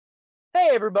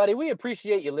Hey, everybody, we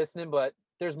appreciate you listening, but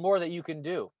there's more that you can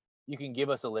do. You can give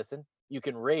us a listen, you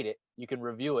can rate it, you can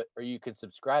review it, or you can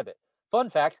subscribe it. Fun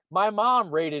fact, my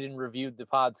mom rated and reviewed the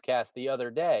podcast the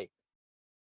other day.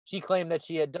 She claimed that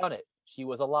she had done it. She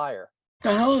was a liar.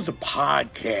 The hell is a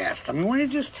podcast? I mean, why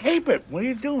don't you just tape it? What are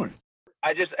you doing?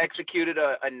 I just executed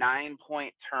a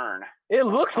 9-point turn. It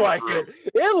looks like it.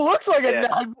 It looks like a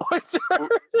 9-point turn.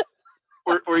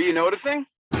 Were you noticing?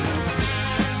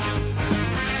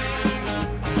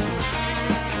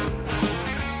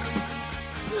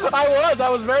 I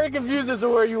was very confused as to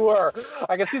where you were.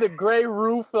 I can see the gray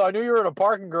roof. I knew you were in a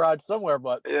parking garage somewhere,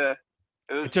 but yeah.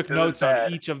 I took notes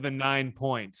on each of the 9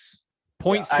 points.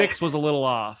 Point 6 was a little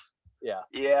off. Yeah.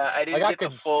 Yeah, I didn't get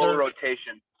the full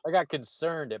rotation. I got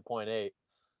concerned at point 8.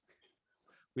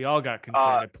 We all got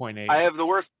concerned at point 8. I have the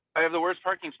worst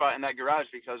parking spot in that garage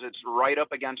because it's right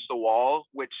up against the wall,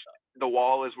 which the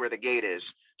wall is where the gate is.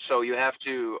 So you have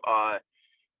to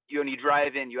when you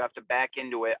drive in, you have to back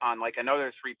into it on like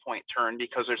another 3-point turn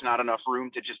because there's not enough room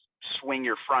to just swing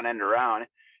your front end around.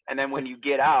 And then when you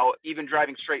get out, even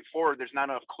driving straight forward, there's not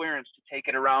enough clearance to take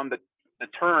it around the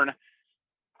turn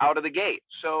out of the gate.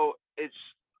 So it's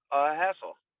a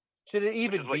hassle. Should it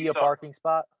even be a parking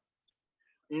spot?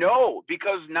 No,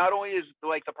 because not only is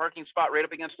like the parking spot right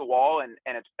up against the wall and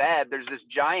it's bad, there's this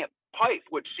giant pipe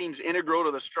which seems integral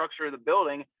to the structure of the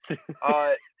building,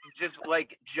 just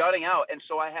like jutting out. And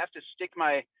so I have to stick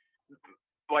my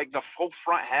the whole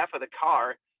front half of the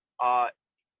car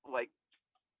like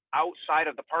outside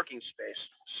of the parking space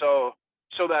so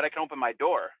that I can open my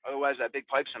door. Otherwise that big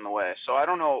pipe's in the way. So I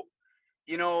don't know,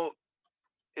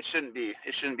 it shouldn't be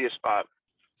a spot.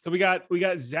 So we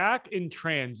got Zach in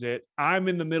transit. I'm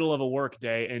in the middle of a work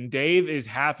day, and Dave is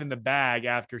half in the bag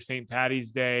after St.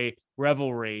 Patty's Day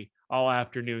revelry all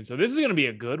afternoon. So this is going to be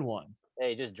a good one.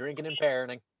 Hey, just drinking and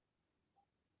parenting.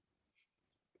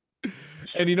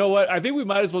 And you know what? I think we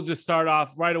might as well just start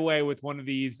off right away with one of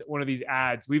these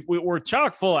ads. We're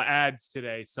chock full of ads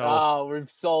today. So we've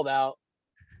sold out.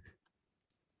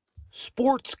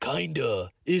 Sports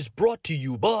Kinda is brought to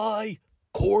you by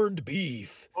corned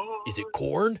beef. Is it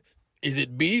corn? Is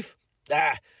it beef?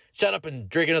 Shut up and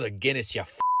drink another Guinness, you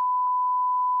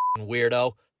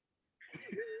weirdo.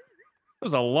 It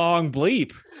was a long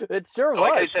bleep. It sure was.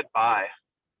 Like I said, bye.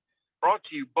 Brought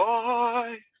to you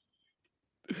by.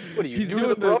 What are you doing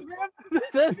the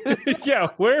program? Yeah,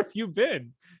 where have you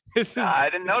been? I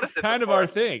didn't notice it. Kind of our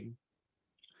thing.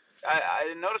 I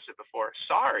didn't notice it before.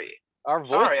 Sorry. Our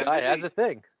voice guy has a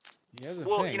thing.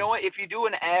 Well, you know what? If you do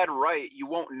an ad right, you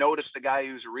won't notice the guy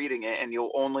who's reading it, and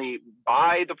you'll only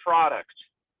buy the product.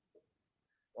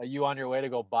 Are you on your way to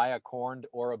go buy a corned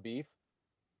or a beef?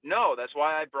 No, that's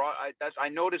why I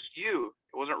noticed you.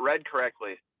 It wasn't read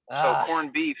correctly. So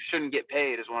corned beef shouldn't get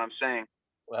paid, is what I'm saying.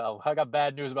 Well, I got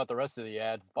bad news about the rest of the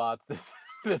ad spots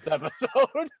this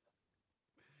episode.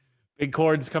 Big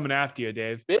corn's coming after you,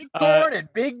 Dave. Big corn and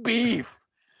big beef.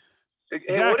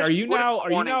 Zach, are you now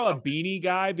a beanie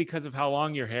guy because of how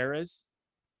long your hair is?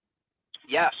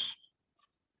 Yes,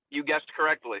 you guessed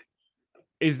correctly.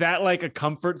 Is that like a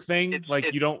comfort thing?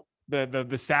 You don't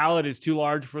the salad is too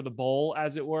large for the bowl,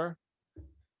 as it were?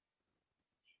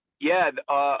 Yeah,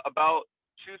 about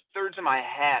 2/3 of my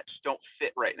hats don't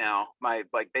fit right now. My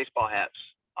baseball hats.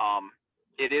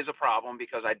 It is a problem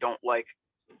because I don't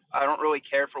really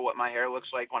care for what my hair looks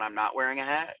like when I'm not wearing a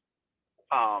hat.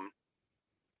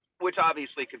 Which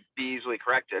obviously could be easily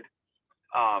corrected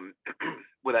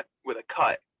with a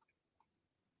cut.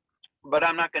 But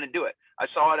I'm not going to do it. I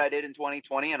saw what I did in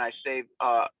 2020, and I saved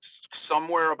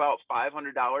somewhere about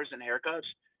 $500 in haircuts.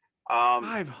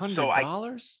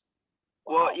 $500?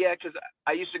 Well, yeah, because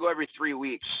I used to go every 3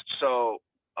 weeks. So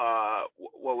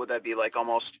what would that be? Like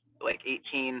almost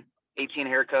 18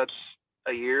 haircuts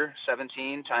a year,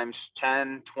 17 times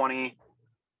 10, 20,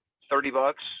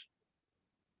 $30.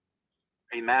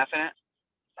 Are you mathing it?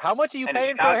 How much are you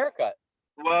paying for a haircut?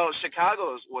 Well,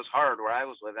 Chicago was hard where I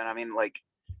was living. I mean,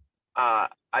 I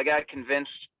got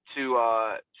convinced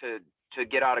to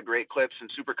get out of Great Clips and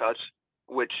Supercuts,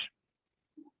 which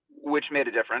made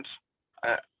a difference.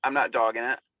 I'm not dogging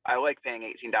it. I like paying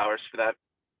 $18 for that.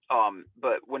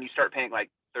 But when you start paying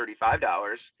like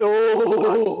 $35,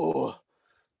 oh,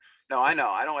 no, I know.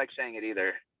 I don't like saying it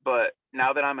either. But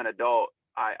now that I'm an adult,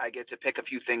 I get to pick a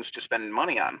few things to spend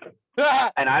money on,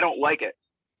 and I don't like it.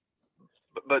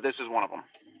 But this is one of them.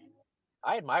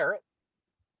 I admire it.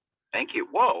 Thank you.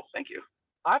 Whoa, thank you.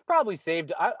 I've probably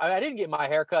saved. I didn't get my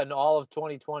haircut in all of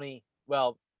 2020.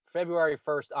 Well, February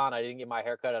 1st on, I didn't get my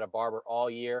haircut at a barber all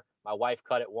year. My wife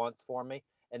cut it once for me,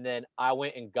 and then I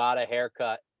went and got a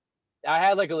haircut I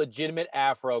had like a legitimate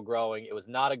afro growing. It was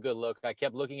not a good look. I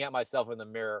kept looking at myself in the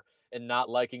mirror and not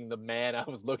liking the man I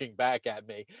was looking back at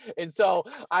me. And so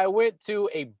I went to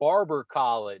a barber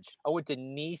college. I went to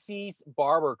Nisi's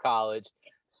Barber College,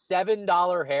 $7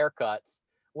 haircuts.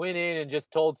 Went in and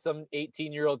just told some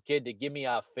 18-year-old kid to give me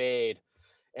a fade.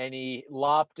 And he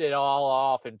lopped it all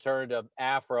off and turned an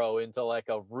afro into like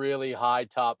a really high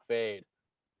top fade.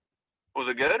 Was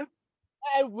it good?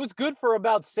 It was good for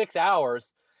about 6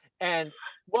 hours. And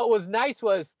what was nice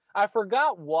was I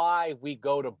forgot why we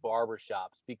go to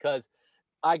barbershops, because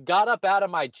I got up out of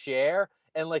my chair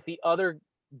and like the other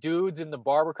dudes in the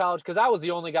barber college, because I was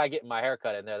the only guy getting my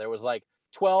haircut in there. There was like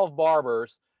 12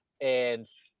 barbers and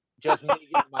just me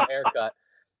getting my haircut.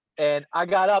 And I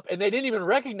got up and they didn't even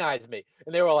recognize me.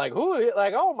 And they were like, who?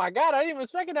 Like, oh my God, I didn't even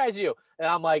recognize you. And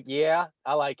I'm like, yeah,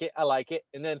 I like it. I like it.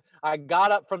 And then I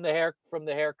got up from the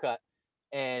haircut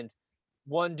and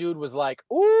one dude was like,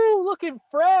 ooh, looking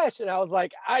fresh. And I was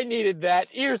like, I needed that.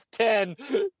 Here's 10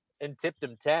 and tipped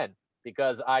him 10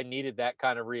 because I needed that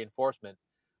kind of reinforcement.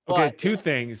 Okay, But, two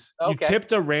things. You okay.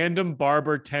 tipped a random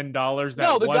barber $10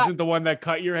 that wasn't the one that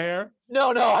cut your hair?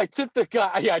 No, I tipped the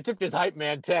guy. Yeah, I tipped his hype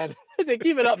man 10. I said,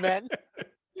 keep it up, man.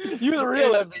 You're the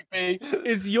real MVP.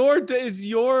 Is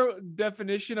your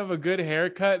definition of a good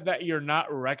haircut that you're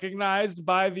not recognized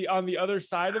by on the other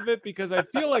side of it? Because I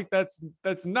feel like that's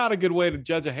not a good way to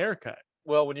judge a haircut.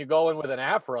 Well, when you go in with an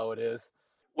afro, it is.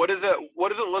 What does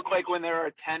it look like when there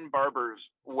are 10 barbers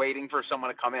waiting for someone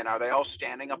to come in? Are they all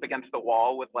standing up against the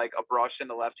wall with like a brush in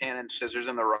the left hand and scissors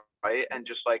in the right and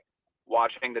just like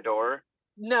watching the door?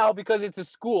 No, because it's a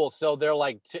school, so they're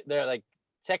like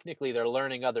technically they're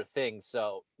learning other things.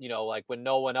 So, like when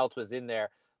no one else was in there,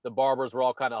 the barbers were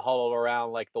all kind of huddled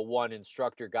around like the one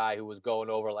instructor guy who was going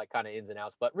over like kind of ins and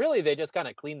outs. But really they just kind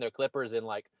of cleaned their clippers and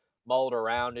like mulled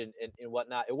around and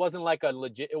whatnot. It wasn't like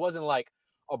it wasn't like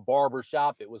a barber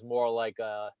shop. It was more like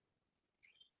I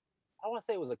don't want to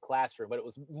say it was a classroom, but it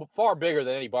was far bigger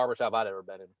than any barber shop I'd ever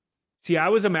been in. See, I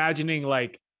was imagining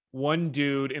like one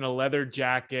dude in a leather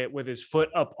jacket with his foot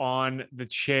up on the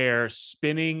chair,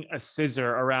 spinning a scissor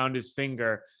around his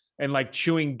finger and like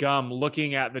chewing gum,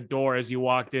 looking at the door as you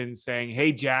walked in saying,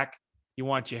 "Hey, Jack, you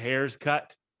want your hairs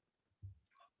cut?"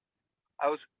 I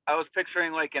was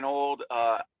picturing like an old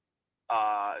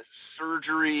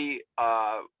surgery,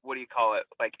 what do you call it?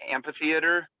 Like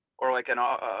amphitheater or like an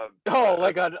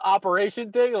like an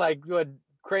operation thing, like when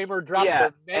Kramer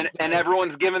dropped and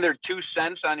everyone's giving their 2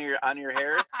 cents on your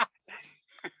hair.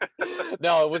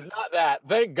 No, it was not that.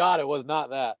 Thank God it was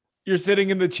not that. You're sitting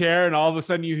in the chair and all of a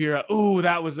sudden you hear "Ooh,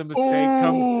 that was a mistake"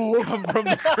 come from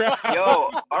the crowd.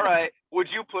 Yo, all right. Would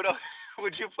you put up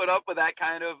with that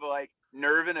kind of like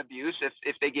nerve and abuse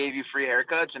if they gave you free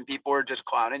haircuts and people were just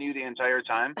clowning you the entire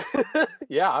time?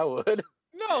 Yeah, I would.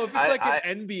 No, if it's like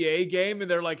an NBA game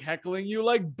and they're like heckling you,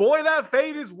 like, "Boy, that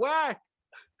fade is whack."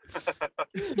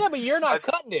 Yeah, but you're not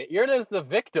cutting it. You're just the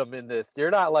victim in this.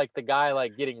 You're not like the guy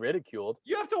like getting ridiculed.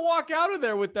 You have to walk out of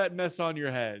there with that mess on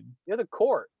your head. You're the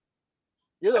court.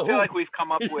 You're the I feel like we've come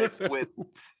up with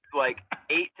like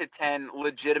 8 to 10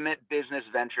 legitimate business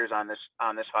ventures on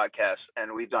this podcast,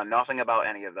 and we've done nothing about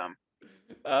any of them.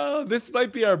 Oh, this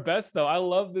might be our best though. I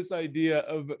love this idea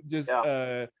of just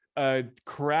a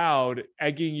crowd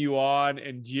egging you on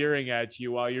and jeering at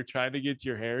you while you're trying to get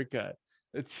your hair cut.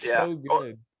 It's so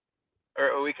good.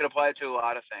 Or we could apply it to a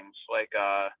lot of things, like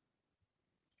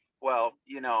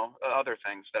other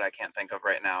things that I can't think of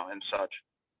right now and such.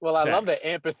 Well, I love the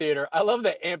amphitheater. I love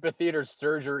the amphitheater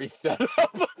surgery setup.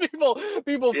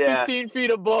 people 15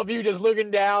 feet above you, just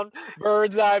looking down,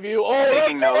 bird's eye view. Oh,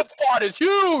 that spot is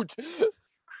huge.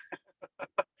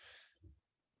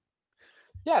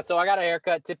 Yeah, so I got a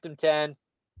haircut, tipped him 10,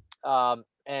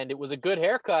 and it was a good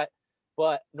haircut.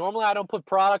 But normally I don't put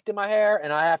product in my hair,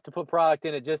 and I have to put product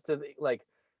in it just to like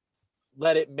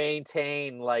let it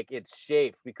maintain like its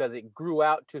shape, because it grew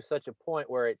out to such a point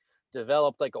where it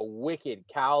developed like a wicked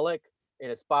cowlick in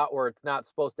a spot where it's not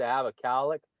supposed to have a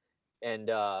cowlick.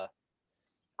 And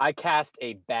I cast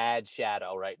a bad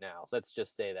shadow right now. Let's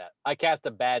just say that. I cast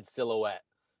a bad silhouette.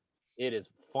 It is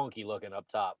funky looking up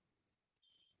top.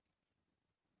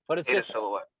 But it's just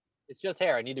silhouette. It's just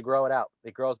hair. I need to grow it out.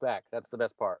 It grows back. That's the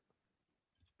best part.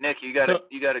 Nick, you got a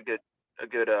good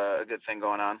thing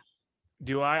going on.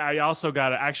 Do I also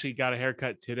got a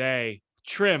haircut today,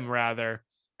 trim rather.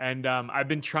 And I've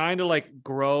been trying to like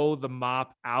grow the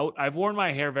mop out. I've worn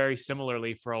my hair very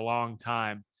similarly for a long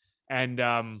time. And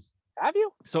have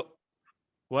you? So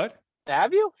what?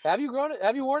 Have you grown it?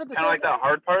 Have you worn it the same? Kind of like the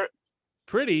hard part?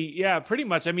 Pretty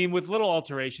much. I mean, with little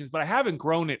alterations, but I haven't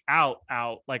grown it out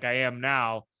like I am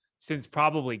now since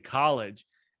probably college.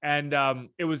 and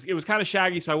it was kind of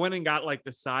shaggy. So I went and got like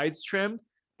the sides trimmed,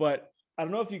 but I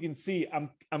don't know if you can see.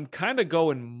 I'm kind of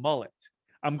going mullet.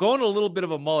 I'm going a little bit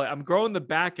of a mullet. I'm growing the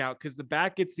back out because the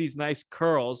back gets these nice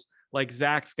curls like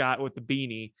Zach's got with the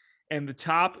beanie, and the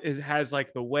top has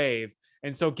like the wave.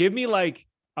 And so give me like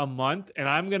a month, and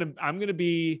I'm gonna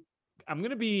be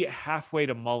halfway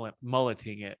to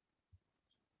mulleting it.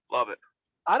 Love it.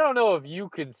 I don't know if you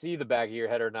can see the back of your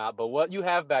head or not, but what you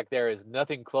have back there is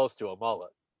nothing close to a mullet.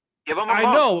 Give him a I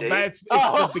month, know, Dave. but it's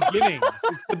the beginnings.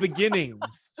 It's the beginnings.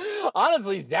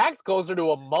 Honestly, Zach's closer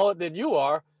to a mullet than you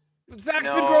are. Zach's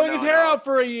been No, growing his no, hair no. out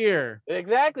for a year.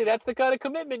 Exactly. That's the kind of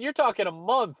commitment. You're talking a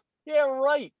month. Yeah,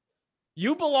 right.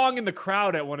 You belong in the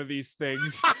crowd at one of these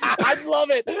things. I'd love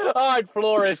it. I'd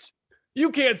flourish.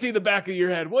 You can't see the back of your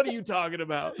head. What are you talking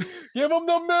about? Give him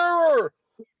the mirror.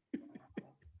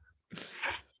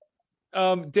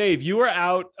 Dave, you were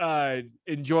out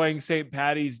enjoying St.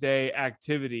 Patty's Day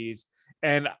activities,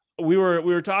 and we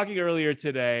were talking earlier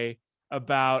today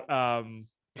about an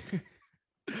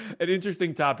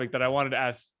interesting topic that I wanted to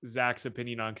ask Zach's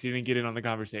opinion on because he didn't get in on the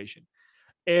conversation.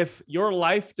 If your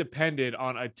life depended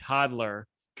on a toddler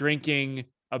drinking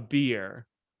a beer,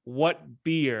 what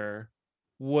beer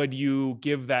would you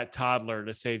give that toddler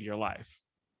to save your life?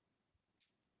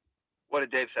 What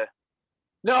did Dave say?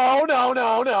 No. No.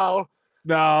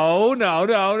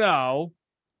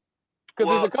 Because Well,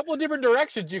 there's a couple of different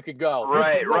directions you could go.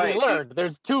 Right, Which is what we right. learned.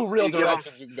 There's two real you give 'em-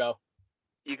 directions you can go.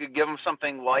 You could give them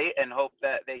something light and hope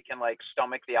that they can like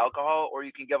stomach the alcohol, or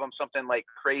you can give them something like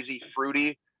crazy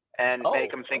fruity and make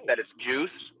them think that it's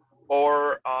juice,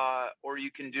 or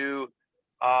you can do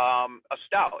a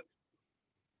stout.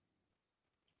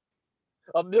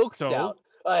 A milk So? stout.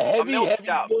 A heavy milk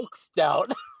stout. milk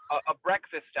stout. A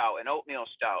breakfast stout, an oatmeal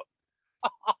stout.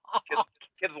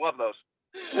 Kids love those.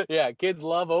 Yeah, kids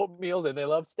love oatmeals and they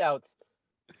love stouts.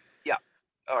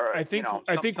 Or I think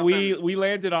something- we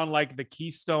landed on like the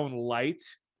Keystone Light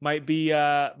might be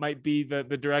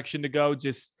the direction to go.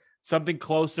 Just something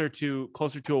closer to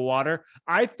a water.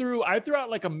 I threw out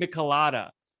like a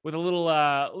Michelada with a little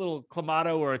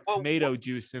clamato or a Well, tomato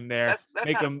juice in there. that's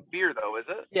Make not them. beer though, is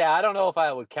it? Yeah, I don't know if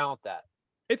I would count that.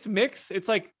 It's mixed. It's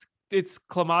like it's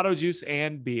clamato juice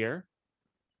and beer.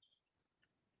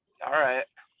 All right.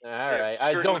 All right.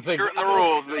 I Skirting- don't think skirting the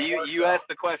rules. You asked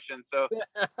the question, so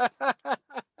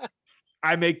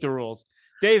I make the rules.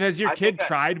 Dave, has your I kid think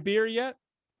tried beer yet?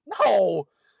 No.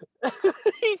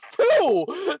 He's 2.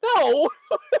 No.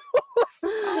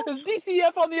 Is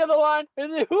DCF on the other line? Who's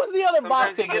the other Sometimes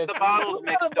box you in get this? the bottles Who's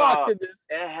the other mixed box up. in this?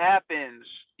 it happens.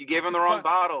 You gave him the wrong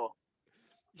bottle.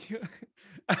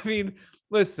 I mean,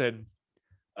 listen,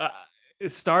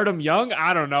 start him young.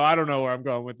 I don't know where I'm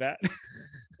going with that.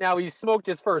 Now he smoked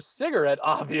his first cigarette,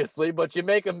 obviously, but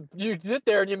you sit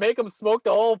there and you make him smoke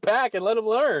the whole pack and let him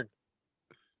learn.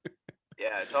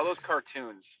 Yeah, it's all those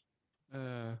cartoons,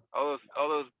 all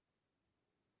those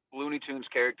Looney Tunes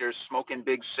characters smoking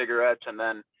big cigarettes and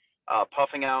then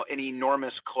puffing out an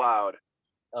enormous cloud.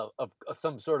 Of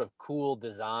some sort of cool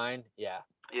design. Yeah.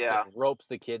 Yeah, Just ropes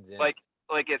the kids in. like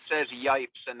it says "yipes"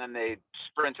 and then they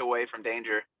sprint away from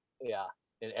danger. Yeah.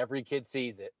 And every kid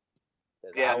sees it.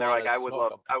 Says, Yeah, and they're like, wanna I would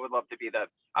smoke love 'em." to be that.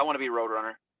 I want to be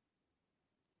Roadrunner.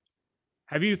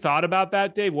 Have you thought about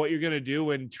that, Dave? What you're gonna do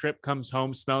when Trip comes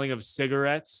home smelling of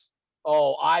cigarettes?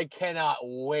 Oh, I cannot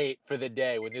wait for the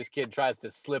day when this kid tries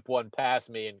to slip one past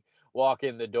me and walk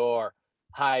in the door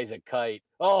high as a kite.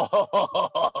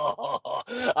 Oh,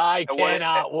 I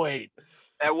cannot wait.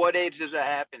 At what age does that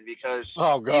happen? Because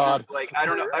Oh God. even, like I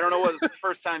don't know what the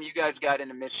first time you guys got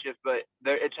into mischief, but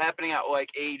it's happening at like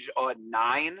age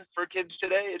 9 for kids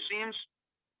today. It seems.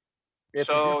 It's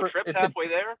a So different- Trip's it's a- halfway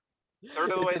there, third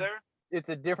of the it's way a- there. It's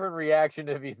a different reaction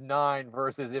if he's 9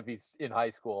 versus if he's in high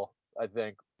school, I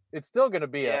think. It's still gonna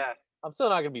be Yeah, I'm still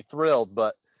not gonna be thrilled,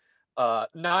 but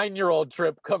 9-year-old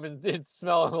Trip coming in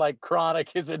smelling like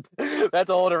chronic isn't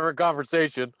that's a whole different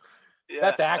conversation. yeah.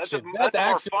 That's action. That's That's a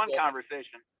more action. fun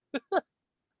conversation.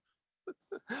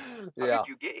 How Yeah. did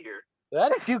you get here? How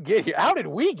did you get here? How did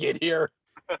we get here?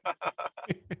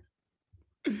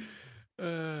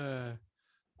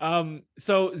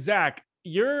 So Zach,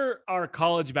 you're our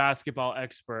college basketball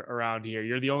expert around here.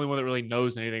 You're the only one that really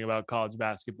knows anything about college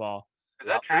basketball. Is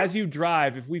that true? As you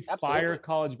drive, if we fire Absolutely.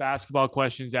 college basketball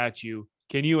questions at you,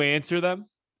 can you answer them?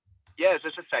 Yeah, is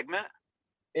this a segment?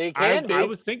 It can be. I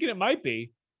was thinking it might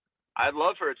be. I'd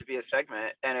love for it to be a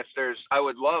segment, and if there's, I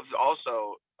would love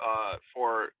also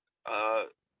for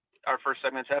our first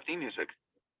segment to have theme music.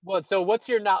 What's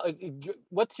your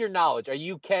knowledge? Are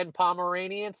you Ken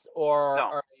Pomeranians or No.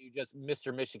 are you just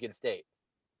Mr. Michigan State?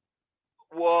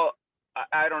 Well,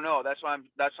 I don't know. That's why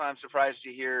I'm surprised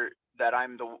to hear that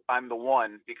I'm the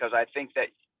one, because I think that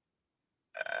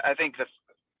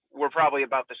we're probably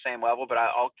about the same level, but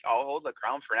I'll hold the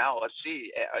crown for now. Let's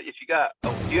see if you got.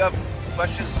 Oh, do you have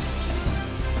questions?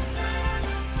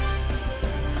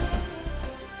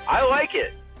 I like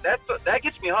it. That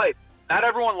gets me hyped. Not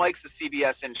everyone likes the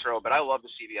CBS intro, but I love the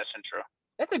CBS intro.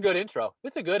 That's a good intro.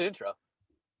 It's a good intro.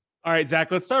 All right, Zach,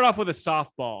 let's start off with a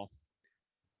softball.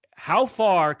 How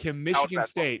far can Michigan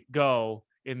State go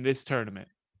in this tournament?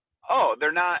 Oh,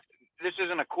 they're not. This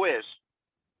isn't a quiz.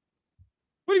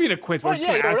 What do you mean a quiz? We're just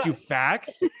going to ask you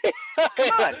facts?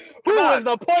 Come on. Who was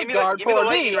the point guard for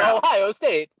the Ohio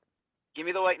State? Give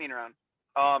me the lightning round.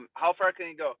 How far can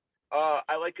you go?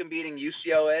 I like them beating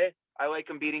UCLA. I like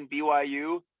them beating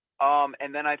BYU.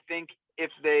 And then I think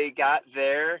if they got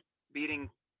there, beating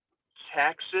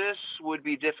Texas would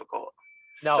be difficult.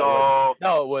 No,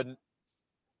 it wouldn't.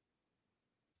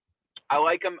 I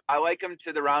like them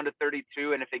to the round of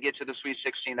 32, and if they get to the Sweet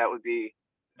 16, that would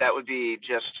be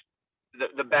just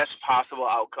the best possible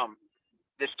outcome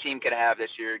this team could have this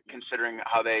year, considering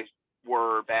how they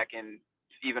were back in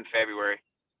even February.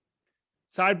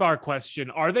 Sidebar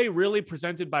question: are they really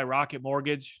presented by Rocket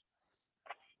Mortgage?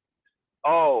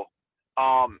 Oh,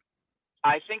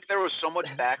 I think there was so much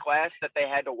backlash that they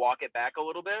had to walk it back a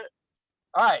little bit.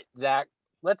 All right, Zach,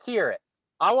 let's hear it.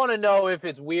 I want to know if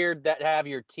it's weird that have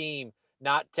your team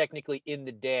not technically in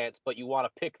the dance, but you want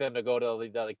to pick them to go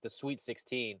to the Sweet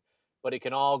 16, but it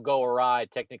can all go awry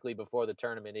technically before the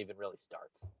tournament even really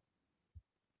starts.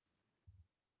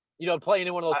 You know, playing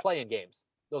in one of those play-in games.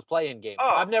 Those play-in games. Oh,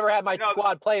 I've never had my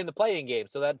squad play in the play-in game,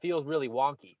 so that feels really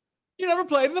wonky. You never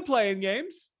played in the play-in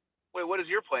games? Wait, what is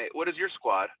your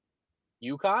squad?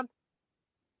 UConn?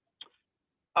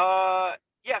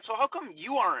 Yeah, so how come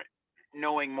you aren't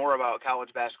knowing more about college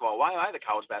basketball? Why am I the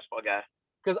college basketball guy?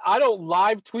 Because I don't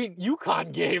live tweet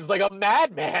UConn games like a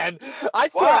madman. I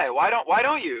swear. Why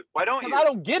don't you? I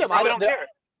don't get them. I don't care.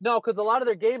 No, because a lot of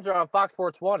their games are on Fox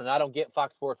Sports 1, and I don't get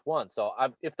Fox Sports 1. So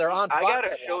if they're on Fox, I got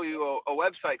to show you a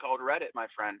website called Reddit, my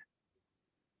friend.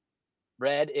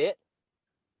 Reddit?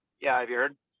 Yeah, have you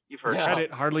heard? You've heard. Reddit,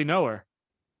 hardly know her.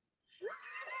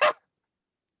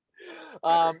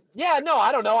 Yeah, no,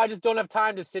 I don't know. I just don't have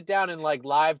time to sit down and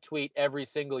live tweet every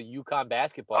single UConn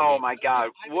basketball game. Oh my God,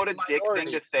 what a dick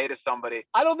thing to say to somebody.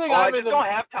 I don't think I just don't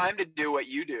have time to do what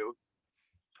you do.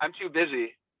 I'm too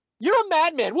busy. You're a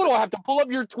madman. What do I have to pull up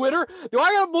your Twitter? Do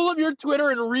I got to pull up your Twitter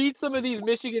and read some of these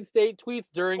Michigan State tweets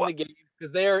during the game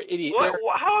because they're idiots?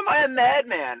 How am I a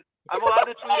madman? I'm allowed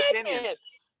to tweet opinions.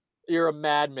 You're a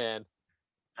madman.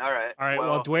 All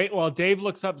right. While Dave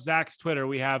looks up Zach's Twitter,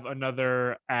 we have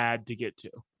another ad to get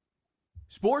to.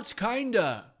 Sports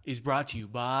Kinda is brought to you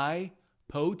by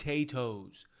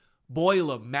potatoes. Boil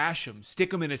them, mash them, stick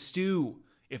them in a stew.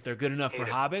 If they're good enough for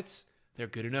hobbits, they're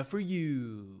good enough for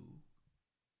you.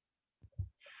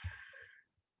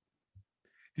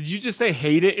 Did you just say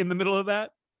hate it in the middle of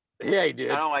that? Yeah, he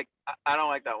did. I don't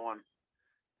like that one.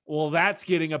 Well, that's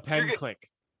getting a pen click.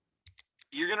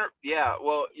 You're gonna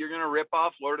rip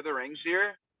off Lord of the Rings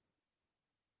here.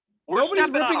 Nobody's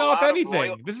ripping off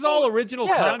anything. This is all original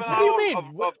content. What do you mean?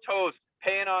 Of toast,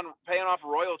 paying off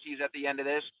royalties at the end of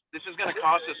this. This is gonna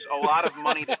cost us a lot of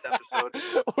money this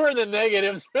episode. We're in the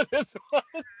negatives for this one.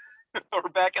 We're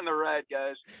back in the red,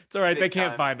 guys. It's all right. They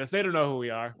can't find us. They don't know who we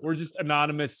are. We're just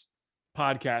anonymous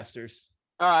podcasters.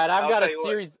 All right, I've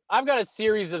got a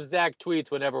series of Zach tweets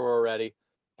whenever we're ready.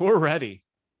 We're ready.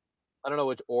 I don't know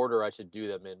which order I should do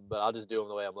them in, but I'll just do them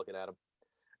the way I'm looking at them.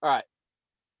 All right.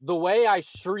 The way I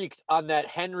shrieked on that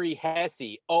Henry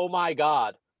Hesse, oh my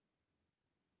God.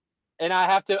 And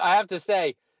I have to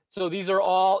say, so these are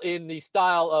all in the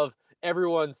style of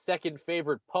everyone's second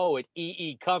favorite poet,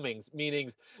 E.E. Cummings,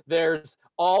 meaning there's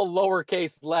all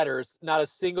lowercase letters, not a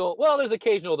single, well, there's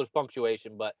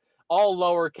punctuation, but all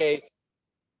lowercase.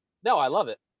 No, I love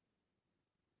it.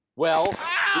 Well,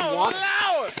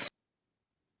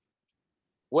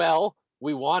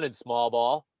 we wanted small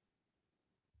ball.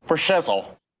 For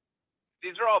shizzle.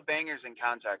 These are all bangers in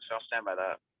context, so I'll stand by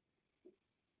that.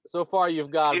 So far,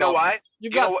 you've got. You know why?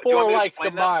 You've got 4 likes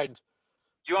combined.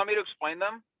 Do you want me to explain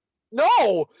them?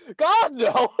 No, God,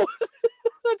 no.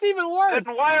 That's even worse.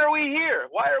 Then why are we here?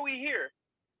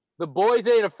 The boys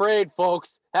ain't afraid,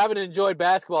 folks. Haven't enjoyed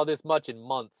basketball this much in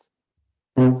months.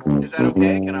 Is that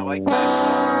okay? Can I like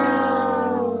that?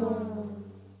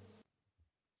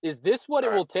 Is this what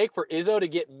it will take for Izzo to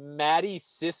get Maddie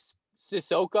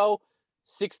Sissoko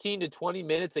 16 to 20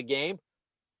 minutes a game?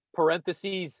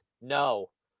 Parentheses, no.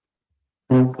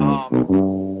 So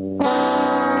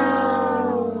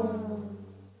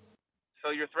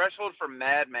your threshold for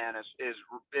Madman is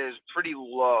pretty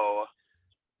low.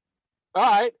 All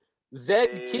right.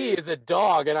 Zed Key is a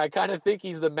dog, and I kind of think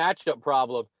he's the matchup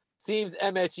problem. Seems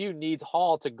MSU needs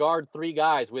Hall to guard 3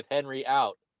 guys with Henry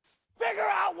out. Figure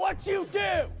out what you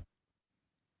do!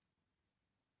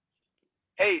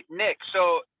 Hey, Nick,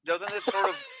 so doesn't this sort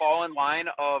of fall in line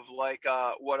of like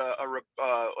what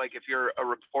like if you're a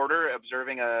reporter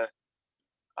observing a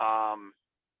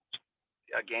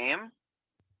game,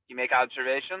 you make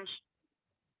observations?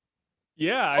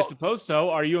 Yeah, I suppose so.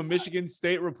 Are you a Michigan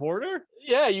State reporter?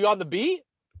 Yeah, you on the beat?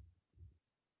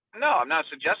 No, I'm not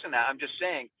suggesting that. I'm just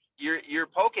saying you're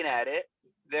poking at it.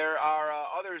 There are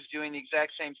others doing the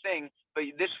exact same thing, but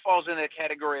this falls in the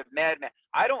category of madman.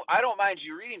 I don't mind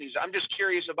you reading these. I'm just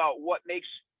curious about what makes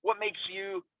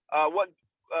you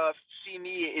see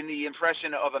me in the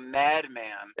impression of a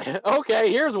madman.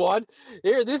 Okay, here's one.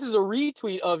 This is a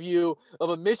retweet of you of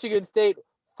a Michigan State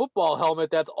football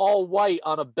helmet that's all white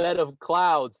on a bed of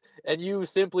clouds, and you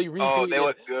simply retweeted. Oh, they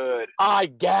look good. I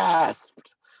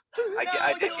gasped.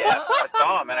 I did gasp. I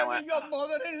saw him and I went, Your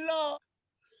mother-in-law.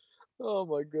 Oh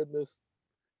my goodness.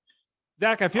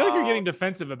 Zach, I feel like you're getting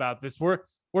defensive about this. We're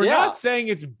Yeah. not saying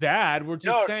it's bad. We're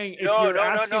just saying if you're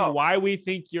asking why we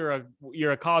think you're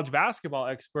a college basketball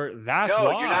expert, that's no,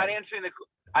 why. you're not answering the.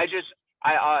 I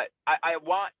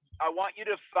want you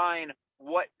to find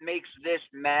what makes this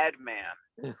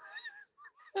madman.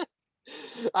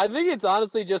 I think it's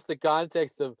honestly just the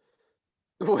context of.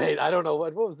 Wait, I don't know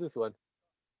what was this one.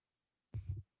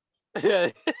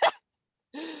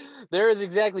 There is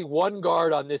exactly one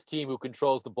guard on this team who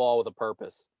controls the ball with a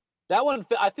purpose. That one,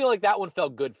 I feel like that one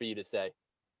felt good for you to say.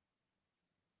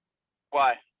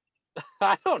 Why?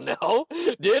 I don't know.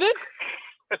 Did it?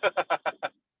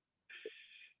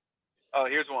 Oh,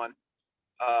 here's one.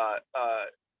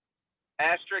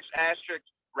 Asterisk,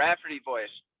 Rafferty voice.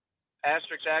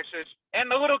 Asterisk, and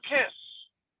the little kiss.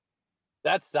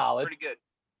 That's solid. Pretty good.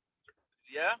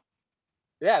 Yeah?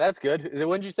 Yeah, that's good.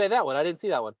 When did you say that one? I didn't see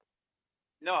that one.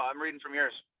 No, I'm reading from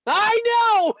yours. I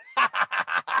know.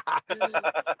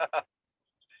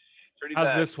 Pretty How's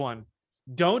bad. this one?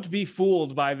 Don't be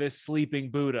fooled by this sleeping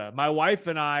Buddha. My wife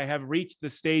and I have reached the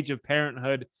stage of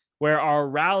parenthood where our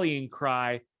rallying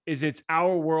cry is it's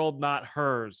our world, not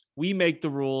hers. We make the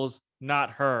rules,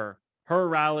 not her. Her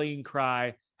rallying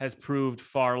cry has proved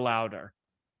far louder.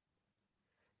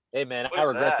 Hey, man, What I is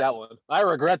regret that? that one. I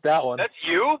regret that one. That's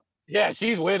you? Yeah,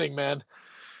 she's winning, man.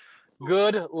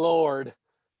 Good Lord.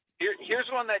 Here's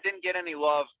one that didn't get any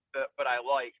love, but I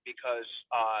like because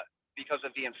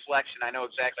of the inflection. I know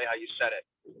exactly how you said it.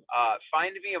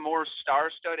 Find me a more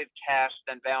star-studded cast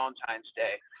than Valentine's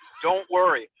Day. Don't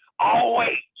worry, I'll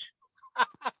wait.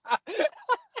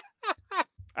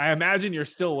 I imagine you're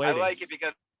still waiting. I like it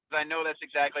because I know that's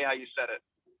exactly how you said it.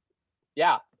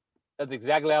 Yeah, that's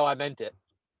exactly how I meant it.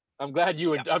 I'm glad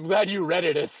you read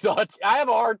it as such. I have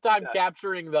a hard time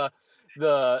capturing the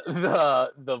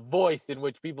voice in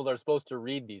which people are supposed to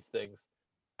read these things.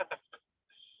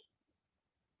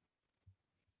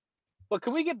 But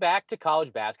can we get back to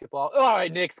college basketball? All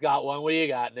right, Nick's got one. What do you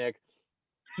got, Nick?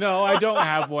 No, I don't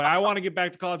have one. I want to get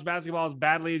back to college basketball as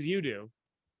badly as you do.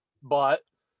 But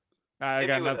I Hit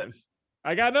got me with nothing.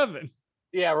 I got nothing.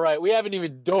 yeah, right. We haven't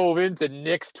even dove into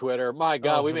Nick's Twitter. My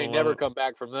God, Oh, we for may the never love- come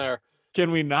back from there.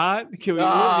 Can we not? Can we?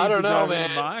 I don't know, dive into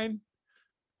man. mine?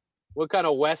 What kind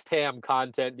of West Ham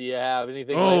content do you have?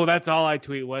 Anything? Oh, like that's all I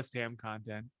tweet. West Ham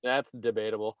content. that's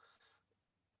debatable.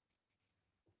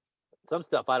 Some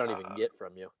stuff I don't even get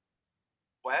from you.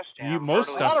 West You Ham. most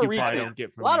Hardly- stuff lot you of probably retweets. don't get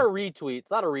A from lot me. of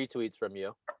retweets from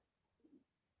you.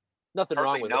 Nothing wrong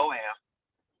hardly with no it. ham.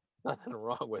 Nothing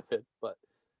wrong with it, but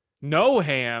No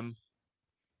ham.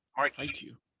 More like, Fight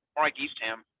you. more like East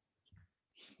Ham.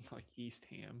 Like East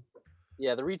Ham.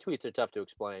 yeah, the retweets are tough to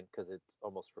explain because it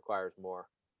almost requires more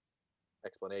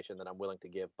explanation than I'm willing to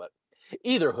give. But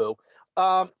either who,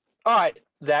 all right,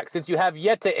 Zach. Since you have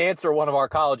yet to answer one of our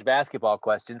college basketball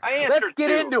questions, I let's answered get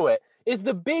 2. into it. Is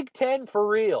the Big Ten for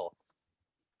real?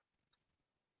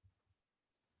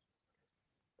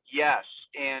 Yes,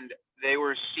 and they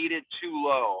were seated too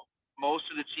low. Most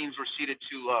of the teams were seated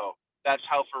too low. That's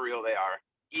how for real they are.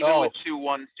 Even with 2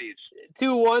 1 seeds.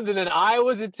 2 1s, and then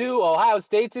Iowa's at 2. Ohio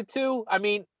State's at 2. I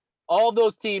mean, all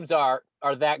those teams are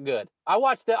that good. I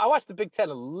watched the Big Ten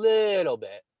a little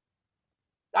bit.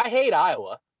 I hate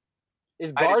Iowa.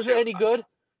 Is I do Garza too. any good?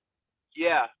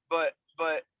 Yeah, but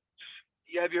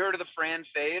have you heard of the Fran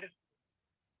fade?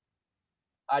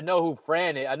 I know who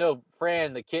Fran is. I know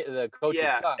Fran, the coach's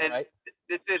son, and right?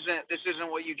 this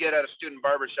isn't what you get at a student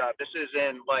barbershop. This is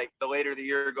in like the later the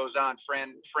year goes on.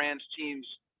 Fran's teams,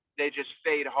 they just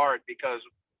fade hard because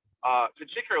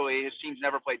Particularly, his team's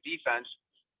never played defense,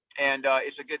 and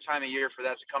it's a good time of year for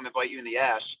that to come and bite you in the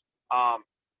ass.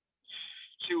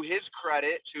 To his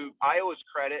credit, to Iowa's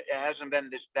credit, it hasn't been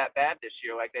that bad this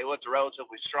year. Like, they looked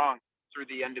relatively strong through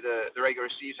the end of the regular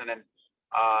season, and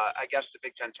I guess the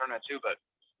Big Ten tournament too. But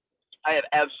I have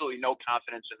absolutely no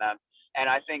confidence in them. And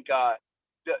I think, sorry,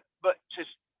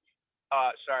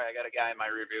 I got a guy in my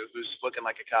review who's looking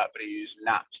like a cop, but he's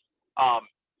not.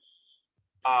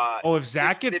 If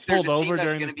Zach gets pulled over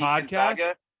during this podcast,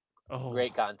 Gonzaga,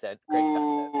 Great content. Great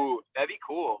content. ooh, that'd be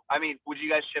cool. I mean, would you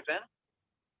guys chip in?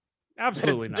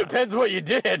 absolutely not. Depends what you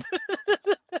did.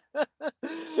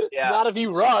 Yeah. Not if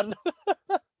you run.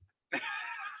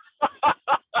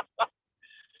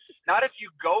 Not if you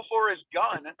go for his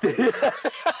gun.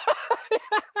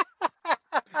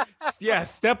 Yeah,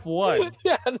 step one,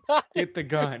 Yeah, not get the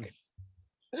gun.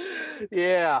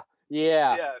 yeah.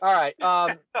 Yeah. All right.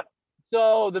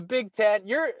 So the Big Ten,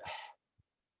 it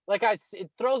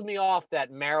throws me off that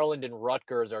Maryland and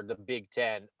Rutgers are the Big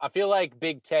Ten. I feel like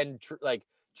Big Ten,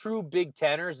 true Big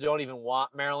Teners don't even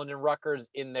want Maryland and Rutgers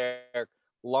in there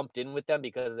lumped in with them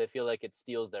because they feel like it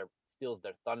steals their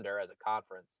thunder as a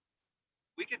conference.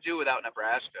 We could do without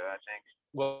Nebraska, I think.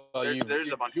 Well, There's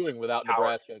you're a bunch doing without cowards.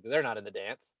 Nebraska because they're not in the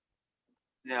dance.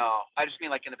 No, I just mean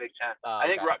like in the Big Ten. Oh, I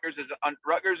think okay. Rutgers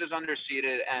is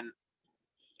underseeded, and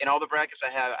in all the brackets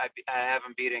I have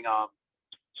them beating 7.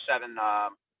 Who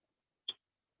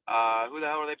the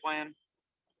hell are they playing?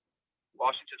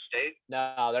 Washington State.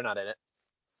 No, they're not in it.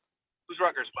 Who's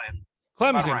Rutgers playing?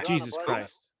 Clemson, Right. Jesus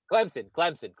Christ. Clemson.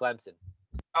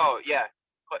 Oh yeah,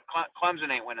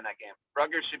 Clemson ain't winning that game.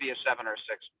 Rutgers should be a 7 or a 6.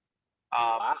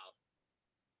 Wow.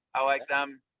 I like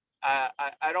them. I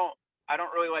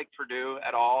don't really like Purdue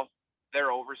at all.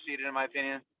 They're overseeded in my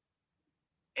opinion.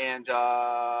 And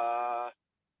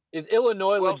Is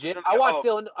Illinois Who else legit? is in-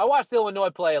 I watched Illinois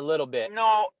play a little bit.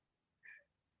 no,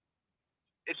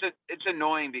 it's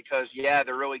annoying because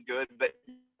they're really good, but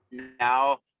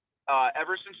now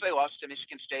ever since they lost to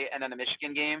Michigan State and then the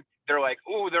Michigan game, they're like,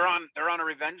 ooh, they're on a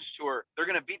revenge tour. They're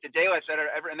gonna beat the daylights out of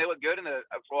and they look good in the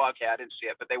I didn't see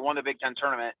it, but they won the Big Ten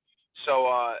tournament.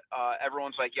 So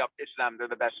everyone's like, yep, it's them. They're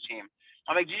the best team.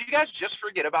 I'm like, did you guys just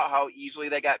forget about how easily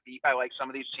they got beat by like some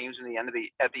of these teams at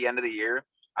the end of the year?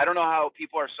 I don't know how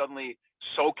people are suddenly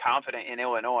so confident in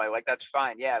Illinois. Like, that's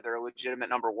fine. Yeah, they're a legitimate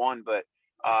number one, but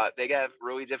they got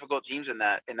really difficult teams in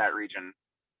that region.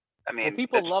 I mean,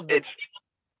 people love them.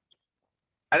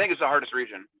 I think it's the hardest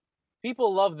region.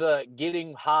 People love the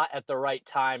getting hot at the right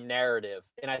time narrative,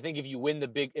 and I think if you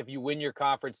win your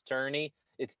conference tourney,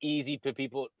 it's easy for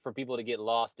people to get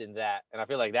lost in that. And I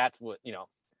feel like that's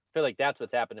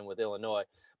what's happening with Illinois.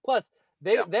 Plus,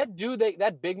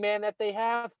 that big man that they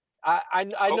have, I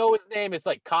know his name is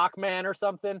like Cockman or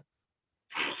something.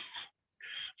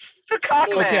 The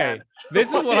Cockman. Okay,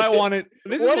 this is what I wanted.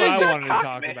 This is what I wanted to talk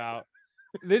Cockman? about.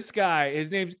 This guy, his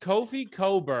name's Kofi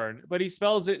Coburn, but he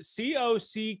spells it Cockburn.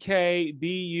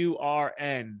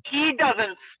 He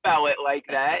doesn't spell it like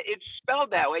that. It's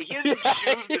spelled that way. He doesn't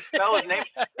choose to spell his name.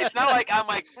 It's not like I'm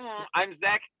like, I'm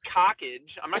Zach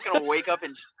Cockage. I'm not going to wake up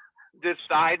and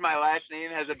decide my last name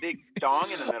has a big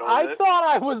dong in the middle of I it. thought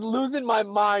I was losing my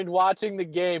mind watching the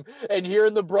game and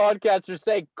hearing the broadcaster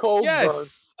say Coburn.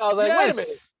 Yes. I was like, yes. wait a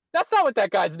minute. That's not what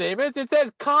that guy's name is. It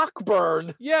says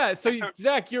Cockburn. Yeah, so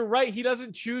Zach, you're right. He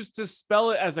doesn't choose to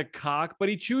spell it as a cock, but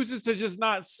he chooses to just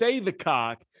not say the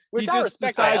cock. Which he I just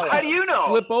respect. decides How to do you know?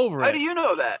 slip over How it. do you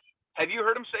know that? Have you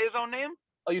heard him say his own name?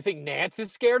 Oh, you think Nance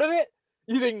is scared of it?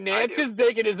 You think Nance do. is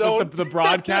making his But own? the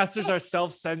broadcasters are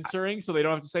self-censoring, so they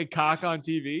don't have to say cock on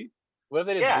TV. What if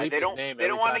they just Yeah, bleep they his don't. name They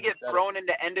don't every want to time he get said it? thrown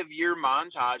into end of year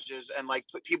montages and like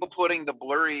people putting the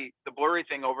blurry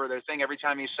thing over their thing every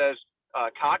time he says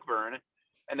Cockburn,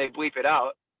 and they bleep it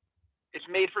out. It's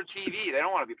made for TV. They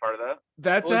don't want to be part of that.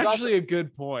 That's Well, it's actually a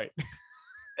good point.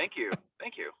 Thank you.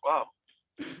 Wow.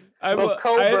 Well,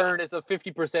 Coburn is a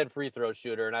 50% free throw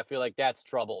shooter, and I feel like that's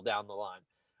trouble down the line.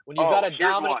 When you've got a here's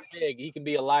dominant one. big, he can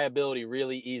be a liability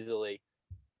really easily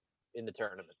in the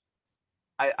tournament.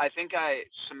 I think I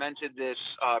cemented this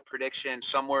prediction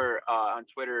somewhere on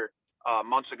Twitter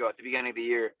months ago at the beginning of the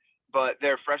year. But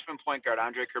their freshman point guard,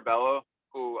 Andre Curbelo,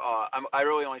 who I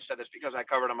really only said this because I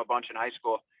covered him a bunch in high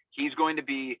school. He's going to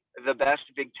be the best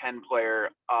Big Ten player.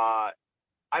 I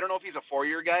don't know if he's a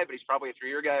 4-year guy, but he's probably a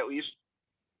 3-year guy at least.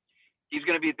 He's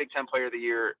going to be a Big Ten Player of the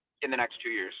Year in the next 2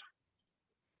 years.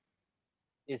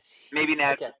 Maybe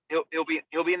okay.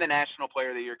 he'll be in the National Player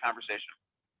of the Year conversation.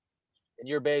 And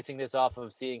you're basing this off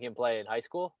of seeing him play in high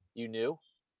school? You knew?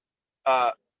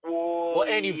 Well,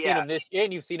 and you've seen yeah. him this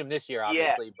year, Yeah,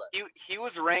 obviously. But he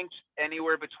was ranked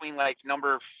anywhere between like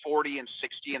number 40 and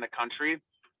 60 in the country.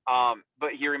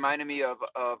 But he reminded me of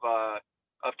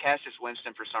Cassius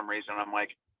Winston for some reason. I'm like,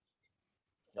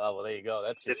 oh well, there you go.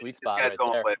 That's your this, sweet this spot guy's right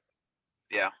going there. places.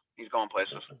 Yeah, he's going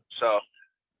places. So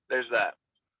there's that.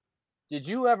 Did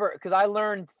you ever? Because I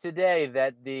learned today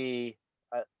that the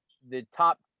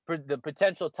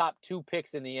potential top 2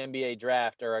 picks in the NBA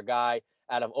draft are a guy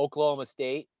out of Oklahoma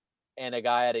State and a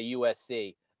guy out of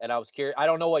USC. And I was curious. I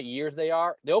don't know what years they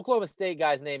are. The Oklahoma State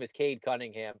guy's name is Cade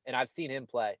Cunningham, and I've seen him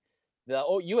play. The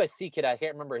USC kid, I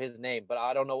can't remember his name, but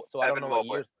I don't know. So I don't Evan know what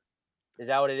Mobley. years. Is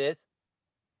that what it is?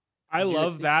 I Did you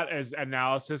love see- that as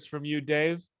analysis from you,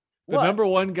 Dave. The What? number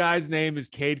one guy's name is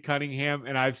Cade Cunningham,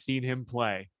 and I've seen him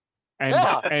play. And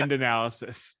Yeah. and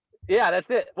analysis. Yeah,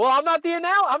 that's it. Well, I'm not the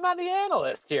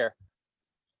analyst here.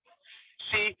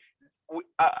 See,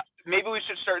 maybe we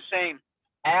should start saying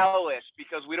analyst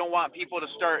because we don't want people to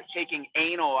start taking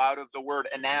anal out of the word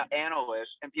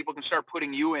analyst, and people can start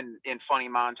putting you in funny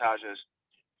montages.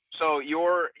 So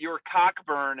your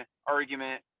cockburn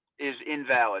argument is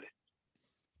invalid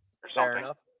or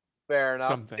something. Fair enough.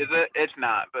 Something. Is it? It's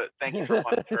not. But thank you for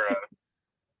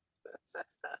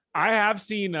I have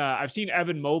seen I've seen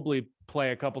Evan Mobley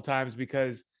play a couple times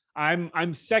because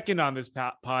I'm second on this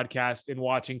podcast in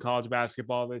watching college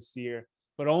basketball this year,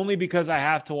 but only because I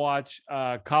have to watch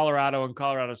Colorado and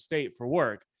Colorado State for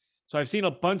work. So I've seen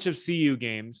a bunch of CU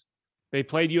games. They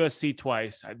played USC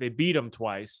twice. They beat them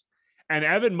twice. And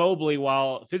Evan Mobley,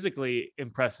 while physically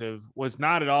impressive, was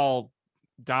not at all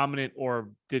dominant or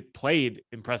played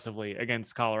impressively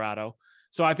against Colorado.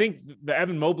 So I think the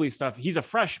Evan Mobley stuff, he's a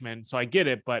freshman, so I get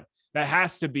it, but that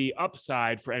has to be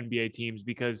upside for NBA teams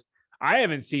because I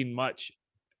haven't seen much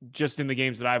just in the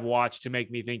games that I've watched to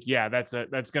make me think, yeah, that's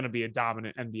going to be a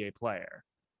dominant NBA player.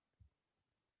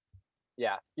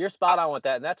 Yeah, you're spot on with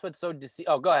that, and that's what's so deceiving.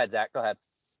 Oh, go ahead, Zach. Go ahead.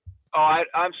 Oh,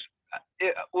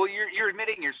 well, you're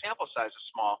admitting your sample size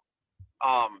is small,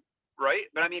 right?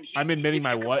 But I mean, I'm admitting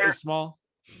my what is small.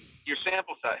 Your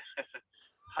sample size.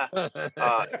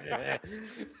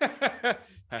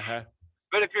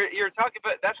 But if you're talking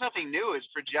about, that's nothing new, is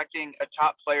projecting a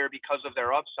top player because of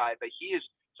their upside. But he's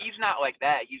not like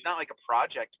that. He's not like a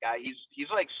project guy. He's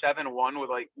like 7'1" with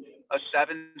like a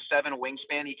 7'7"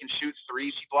 wingspan. He can shoot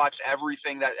threes. He blocks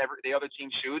everything that the other team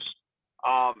shoots.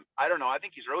 I don't know. I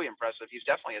think he's really impressive. He's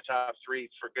definitely a top 3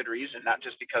 for good reason, not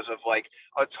just because of like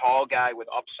a tall guy with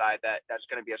upside that's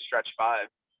going to be a stretch 5.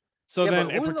 So then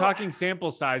if we're talking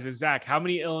sample sizes, Zach, how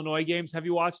many Illinois games have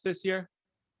you watched this year?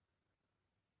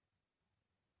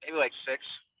 Maybe like 6.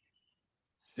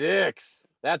 6.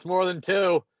 That's more than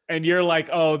 2. And you're like,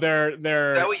 oh, they're. Is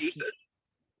that what you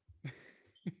said?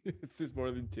 This is more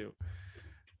than 2.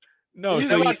 No, you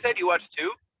so you said you watched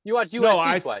 2? You watched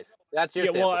USC twice. That's your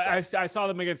sample size. I saw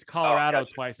them against Colorado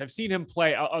twice. I've seen him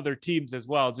play other teams as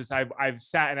well. Just I've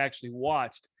sat and actually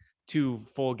watched 2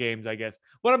 full games, I guess.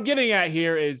 What I'm getting at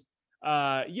here is,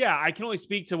 I can only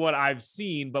speak to what I've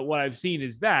seen, but what I've seen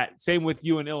is that same with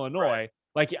you in Illinois. Right.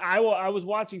 Like I was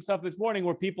watching stuff this morning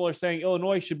where people are saying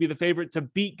Illinois should be the favorite to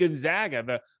beat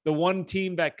Gonzaga. The one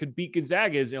team that could beat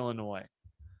Gonzaga is Illinois.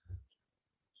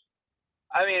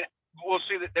 I mean, we'll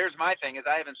see. That there's my thing is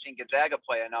I haven't seen Gonzaga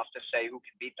play enough to say who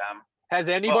can beat them. Has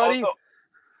anybody? Also,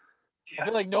 I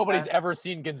feel like nobody's ever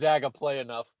seen Gonzaga play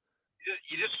enough.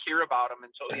 You just hear about them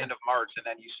until the end of March, and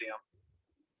then you see them.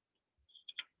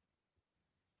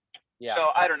 Yeah. So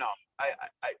I don't know. I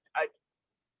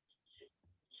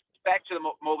back to the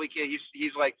Mobley kid.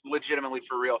 He's like legitimately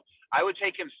for real. I would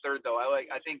take him third though.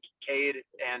 I think Cade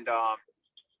and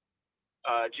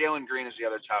Jalen Green is the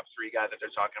other top 3 guy that they're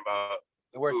talking about.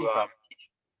 Where's he from?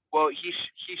 Well, he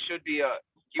should be a.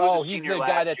 He's the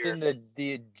guy that's in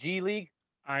the G League.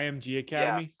 IMG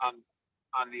Academy. Yeah,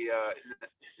 on the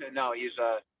no, he's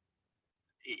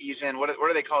in what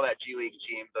do they call that G League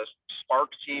team? The Spark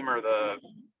team or the?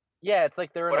 Yeah, it's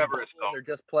like they're in whatever it's called. They're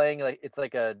just playing like it's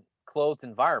like a closed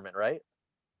environment, right?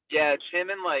 Yeah, it's him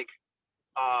and like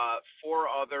 4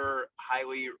 other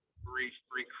highly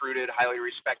recruited, highly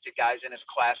respected guys in his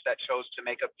class that chose to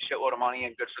make a shitload of money,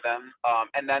 and good for them.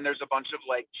 And then there's a bunch of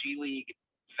like G League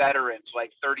veterans,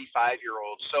 like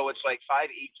 35-year-olds. So it's like 5,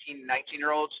 18,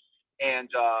 19-year-olds and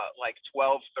like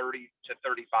 12, 30 to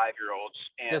 35-year-olds.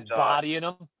 And just bodying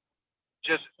them.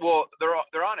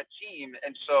 They're on a team,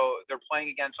 and so they're playing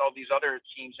against all these other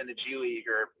teams in the G League,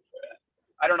 or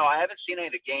I don't know. I haven't seen any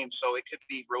of the games, so it could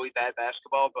be really bad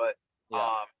basketball, but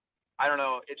I don't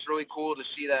know. It's really cool to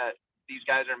see that these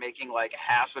guys are making like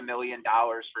 $500,000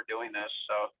 for doing this.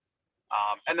 So,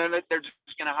 and then they're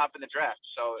just gonna hop in the draft.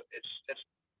 So it's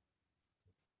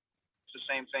the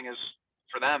same thing as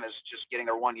for them as just getting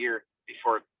their 1 year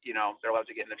before they're allowed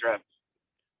to get in the draft.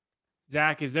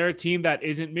 Zach, is there a team that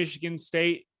isn't Michigan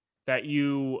State that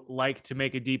you like to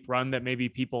make a deep run that maybe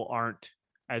people aren't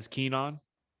as keen on?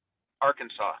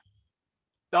 Arkansas.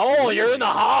 Oh, you're in the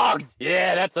Hogs.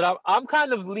 Yeah, that's what I'm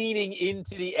kind of leaning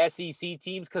into the SEC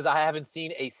teams because I haven't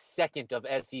seen a second of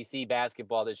SEC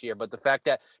basketball this year. But the fact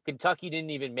that Kentucky didn't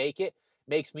even make it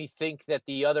makes me think that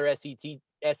the other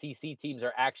SEC teams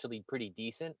are actually pretty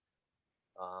decent.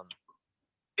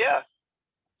 Yeah.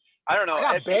 I don't know. I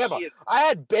got SEC Bama. I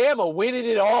had Bama winning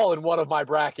it all in one of my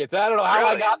brackets. I don't know how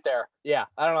I got there. Yeah,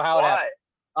 I don't know how it happened.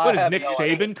 Why? What is Nick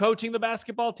Saban coaching the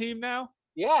basketball team now?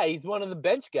 Yeah, he's one of the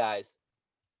bench guys.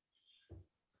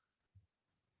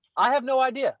 I have no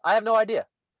idea.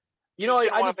 You I want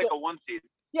just to pick a 1 seed.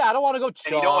 Yeah, I don't want to go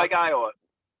chalk. And you don't like Iowa.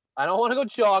 I don't want to go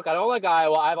chalk. I don't like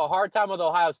Iowa. I have a hard time with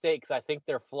Ohio State because I think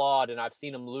they're flawed, and I've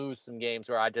seen them lose some games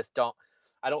where I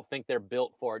don't think they're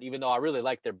built for it, even though I really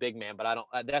like their big man. But I don't.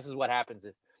 This is what happens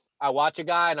is I watch a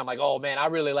guy and I'm like, oh man, I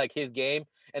really like his game,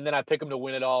 and then I pick him to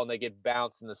win it all, and they get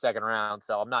bounced in the second round.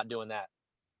 So I'm not doing that.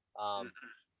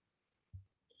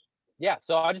 Yeah.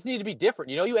 So I just need to be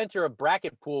different. You enter a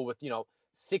bracket pool with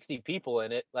 60 people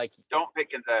in it. Like, don't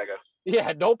pick Gonzaga.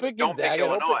 Yeah, don't pick Gonzaga.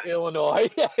 Don't pick Illinois.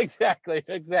 Yeah, exactly.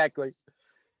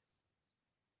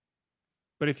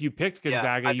 But if you picked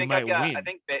Gonzaga, you might win. I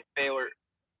think Baylor.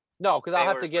 No, because I'll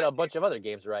have to get a bunch of other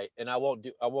games right, and I won't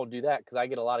do that because I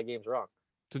get a lot of games wrong.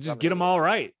 So just get them all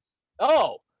right.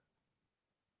 Oh,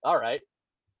 all right.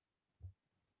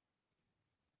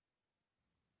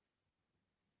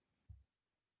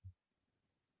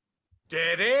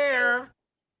 Dead air.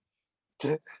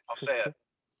 I'll say it.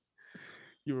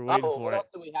 You were waiting for what it. else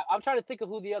do we have? I'm trying to think of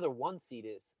who the other 1 seed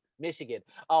is. Michigan.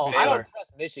 Oh, Baylor. I don't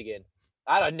trust Michigan.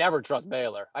 I never trust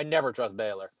Baylor.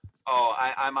 Oh,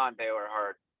 I'm on Baylor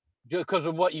hard. Because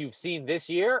of what you've seen this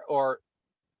year, or?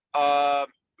 Well,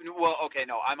 okay,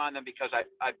 no, I'm on them because I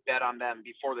bet on them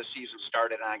before the season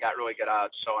started, and I got really good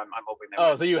odds, so I'm hoping they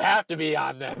win. So you have to be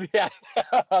on them. Yeah.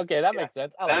 Okay, that makes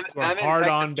sense. I like We're hard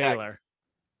on Baylor.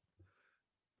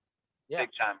 Yeah. Big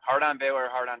time. Hard on Baylor,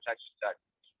 hard on Texas Tech.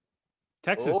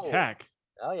 Texas Tech.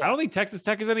 Oh, yeah. I don't think Texas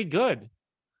Tech is any good.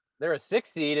 They're a 6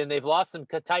 seed, and they've lost some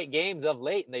tight games of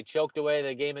late, and they choked away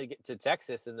the game to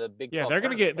Texas in the Big 12. Yeah, they're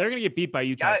gonna get beat by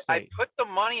Utah State. I put the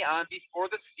money on before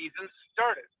the season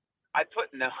started.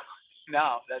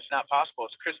 No, that's not possible.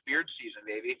 It's Chris Beard season,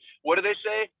 baby. What do they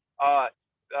say?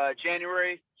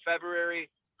 January, February,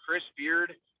 Chris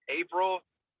Beard, April.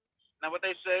 Isn't that what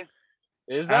they say?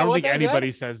 Is that I don't what think they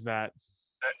anybody say? says that.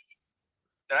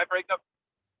 Did I break up?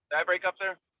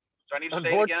 There? Do I need to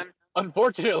say it again?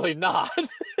 Unfortunately, not.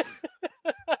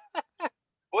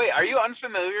 Wait, are you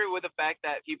unfamiliar with the fact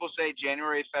that people say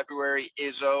January, February,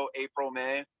 Izzo, April,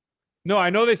 May? No, I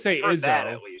know they say Heard Izzo. that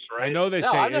at least, right? I know they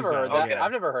No, say I've never Izzo. heard that. Okay.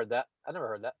 I've never heard that.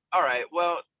 All right.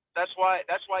 Well, that's why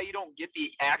you don't get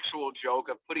the actual joke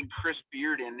of putting Chris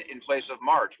Beard in place of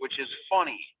March, which is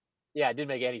funny. Yeah, it didn't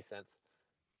make any sense.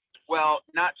 Well,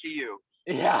 not to you.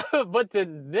 Yeah, but to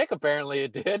Nick, apparently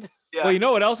it did. Yeah. Well, you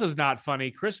know what else is not funny?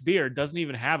 Chris Beard doesn't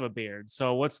even have a beard.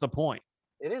 So what's the point?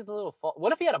 It is a little.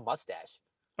 What if he had a mustache?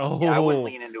 Oh, Yeah, I wouldn't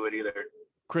lean into it either.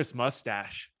 Chris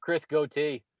Mustache. Chris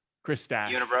goatee. Chris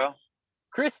Stash. Unibrow.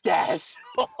 Chris Stash.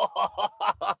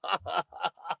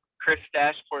 Chris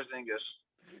Stash Porzingis.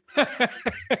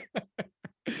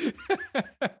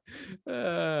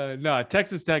 No,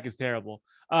 Texas Tech is terrible.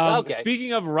 Okay.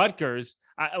 Speaking of Rutgers,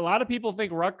 a lot of people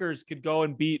think Rutgers could go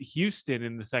and beat Houston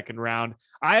in the second round.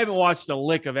 I haven't watched a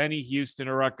lick of any Houston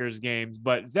or Rutgers games,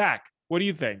 but Zach, what do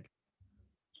you think?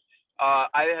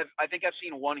 I think I've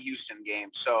seen one Houston game.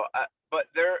 So, but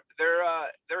they're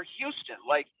Houston.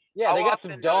 Like, Yeah, they got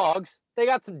some dogs. They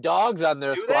got some dogs on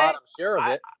their Do squad. they? I'm sure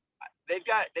of it.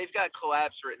 they've got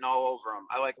collapse written all over them.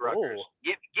 I like Rutgers.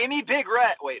 Oh. Give me Big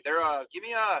Red. Wait, they're give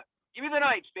me the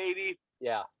Knights, baby.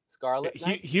 Yeah, Scarlet.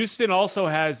 Knights? Houston also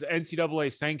has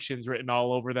NCAA sanctions written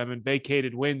all over them and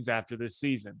vacated wins after this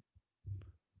season.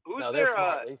 Who's No, they're their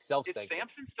smart. They is self-sanctioned.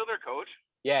 Sampson still their coach?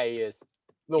 Yeah, he is.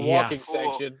 The walking Yes.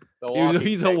 sanction.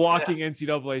 He's a walking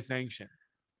NCAA sanction.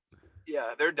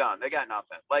 Yeah, they're done. They got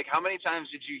nothing. Like, how many times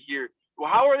did you hear? Well,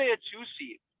 how are they a 2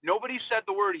 seed? Nobody said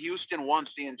the word Houston once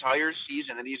the entire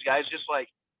season, and these guys just like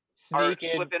are Sneak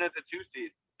in. slipping as a 2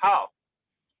 seed. How?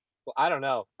 Well, I don't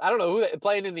know. Who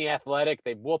playing in the Athletic.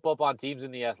 They whoop up on teams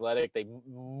in the Athletic. They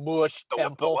mush The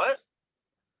Temple. what?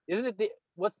 Isn't it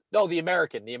the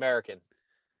American? The American.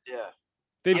 Yeah.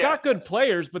 They've Yeah. got good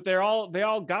players, but they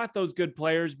all got those good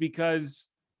players because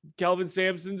Kelvin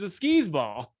Sampson's a skis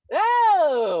ball.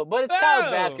 Oh, but it's college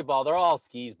Oh. basketball. They're all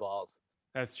skis balls.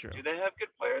 That's true. Do they have good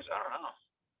players? I don't know.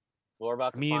 We're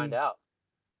about to find mean, out.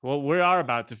 Well, we are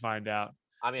about to find out.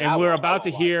 I mean, And I we're won't- I about to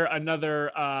won't lie. hear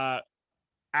another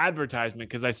advertisement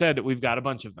because I said we've got a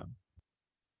bunch of them.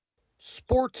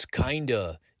 Sports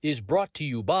Kinda is brought to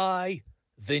you by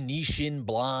Venetian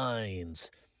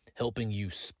Blinds, helping you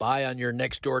spy on your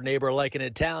next door neighbor like an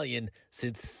Italian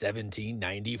since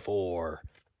 1794.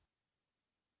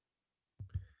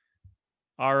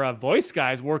 Our voice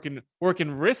guy's working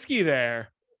risky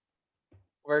there.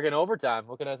 Working overtime.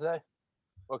 What can I say?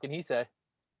 What can he say?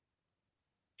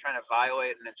 Trying to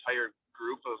violate an entire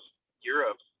group of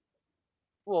Europe.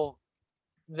 Well,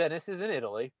 Venice is in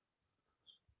Italy.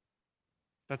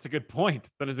 That's a good point.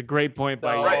 That is a great point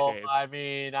by So, you, Dave. I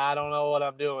mean, I don't know what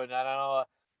I'm doing. I don't know.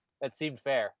 That seemed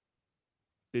fair.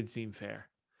 Did seem fair.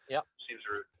 Seems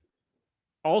rude.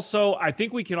 Also, I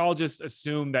think we can all just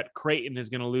assume that Creighton is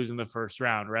going to lose in the first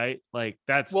round, right? Like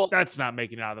that's not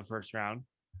making it out of the first round.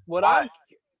 What Why?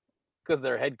 because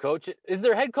their head coach is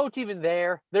their head coach even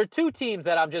there? There are two teams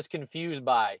that I'm just confused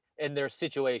by in their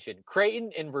situation: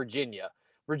 Creighton and Virginia.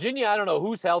 Virginia, I don't know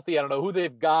who's healthy. I don't know who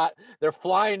they've got. They're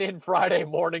flying in Friday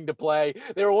morning to play.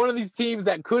 They were one of these teams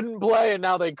that couldn't play, and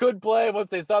now they could play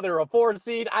once they saw they were a 4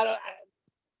 seed.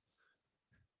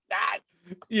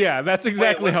 Yeah, that's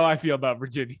exactly what- how I feel about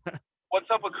Virginia. What's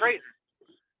up with Creighton?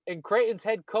 And Creighton's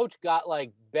head coach got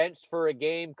like benched for a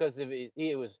game because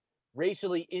it was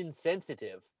racially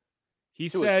insensitive. He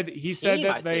To his said team,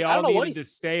 I that they think. I all don't know what needed to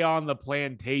he's- stay on the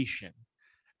plantation.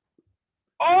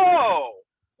 Oh,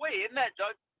 wait, isn't that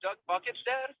Doug Bucket's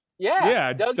dad?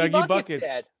 Yeah, Dougie Buckets.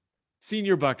 Dad.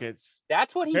 Senior Buckets.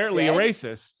 That's what he Apparently said. a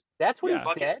racist. That's what Yeah. he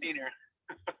Bucket said. Senior.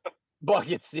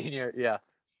 Bucket Senior. Yeah.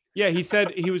 Yeah, he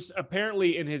said he was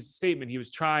apparently in his statement, he was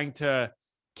trying to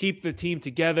keep the team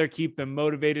together, keep them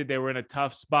motivated. They were in a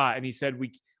tough spot. And he said,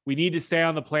 we need to stay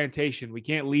on the plantation. We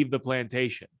can't leave the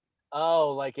plantation. Oh,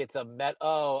 like it's a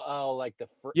like the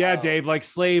Yeah, Dave, like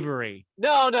slavery.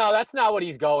 No, that's not what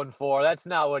he's going for. That's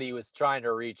not what he was trying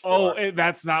to reach Oh, for.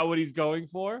 that's not what he's going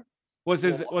for? Was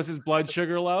his blood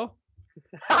sugar low?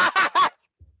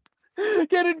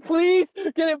 Can it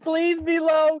please be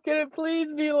low? Can it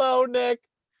please be low, Nick?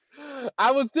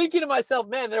 I was thinking to myself,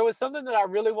 man, there was something that I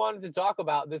really wanted to talk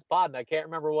about in this pod, and I can't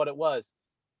remember what it was.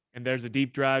 And there's a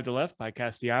deep drive to left by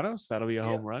Castellanos. That'll be a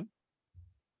home run.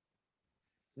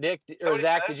 Nick or Nobody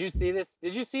Zach, said? did you see this?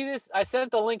 Did you see this? I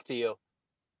sent the link to you.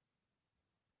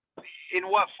 In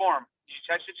what form? Did you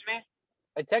text it to me?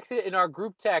 I texted it in our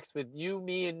group text with you,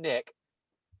 me, and Nick.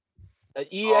 An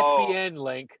Oh. ESPN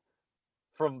link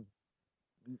from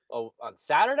on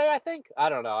Saturday, I think. I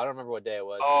don't know. I don't remember what day it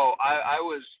was. Oh, I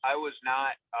was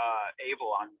not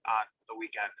able on the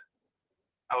weekend.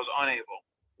 I was unable.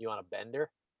 You want a bender?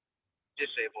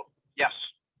 Disabled. Yes,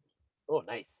 Oh,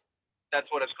 nice. that's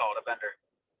what it's called, a bender.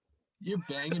 You're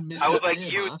banging Mississippi. I was like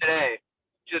you today,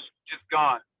 just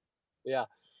gone. Yeah.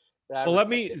 Well, let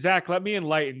me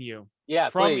enlighten you. Yeah,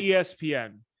 From please.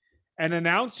 ESPN. An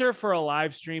announcer for a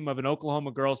live stream of an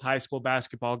Oklahoma girls high school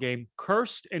basketball game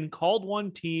cursed and called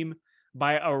one team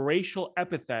by a racial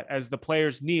epithet as the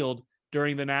players kneeled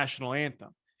during the national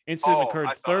anthem. Incident Oh, I occurred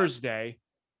saw that. Thursday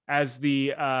as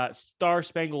the Star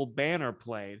Spangled Banner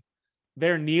played.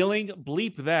 They're kneeling,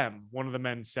 bleep them, one of the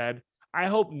men said. I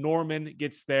hope Norman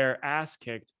gets their ass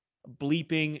kicked,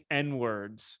 bleeping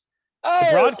N-words. The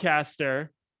Oh,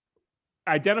 broadcaster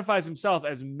identifies himself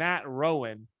as Matt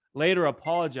Rowan, later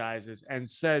apologizes and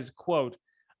says, quote,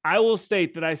 I will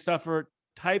state that I suffer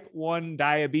type 1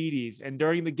 diabetes, and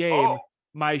during the game, Oh.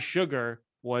 my sugar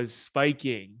was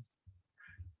spiking.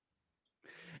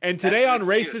 And That's today on good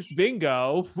news. Racist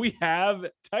Bingo, we have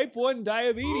type 1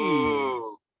 diabetes.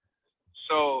 Ooh.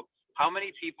 So, how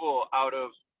many people out of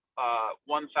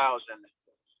 1,000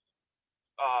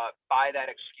 buy that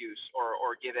excuse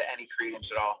or give it any credence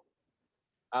at all?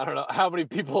 I don't know how many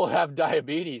people have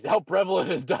diabetes. How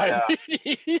prevalent is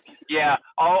diabetes? Yeah,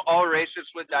 all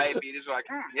racists with diabetes are like,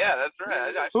 yeah, that's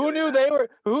right. I Who feel knew that.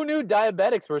 Who knew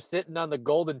diabetics were sitting on the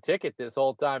golden ticket this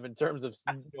whole time in terms of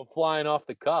flying off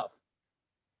the cuff?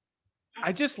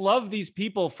 I just love these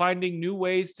people finding new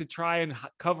ways to try and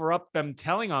cover up them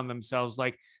telling on themselves.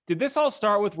 Like, did this all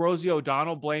start with Rosie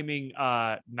O'Donnell blaming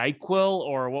NyQuil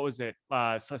or what was it?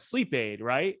 Sleep aid,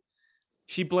 right?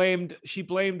 She blamed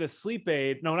the sleep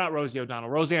aid. No, not Rosie O'Donnell,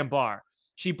 Roseanne Barr.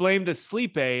 She blamed a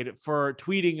sleep aid for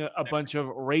tweeting a bunch of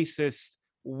racist,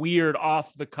 weird,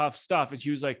 off the cuff stuff. And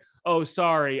she was like, oh,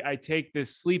 sorry, I take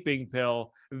this sleeping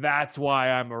pill. That's why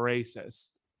I'm a racist.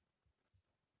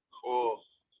 Cool.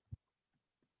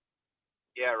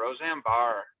 Yeah, Roseanne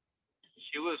Barr.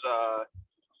 She was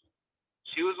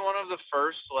one of the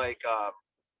first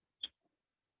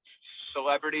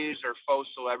celebrities or faux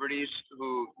celebrities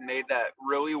who made that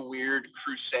really weird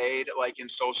crusade, like in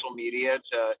social media,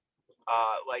 to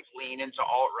like lean into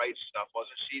alt-right stuff,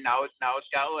 wasn't she? Now it's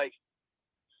got like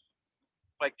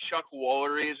Chuck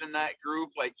Woolery is in that group,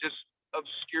 like just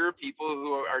obscure people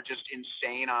who are just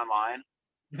insane online.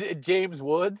 James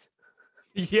Woods.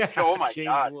 Yeah. Oh my James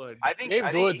God. Woods. I think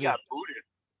James he Woods got is- booted.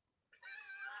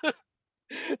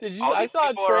 Did you? All I these saw a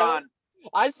people are trailer. on.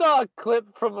 I saw a clip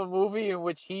from a movie in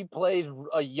which he plays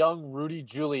a young Rudy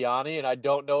Giuliani, and I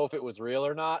don't know if it was real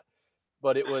or not,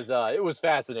 but it was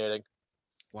fascinating.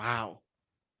 Wow.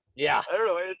 Yeah, I don't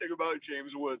know anything about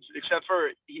James Woods except for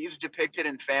he's depicted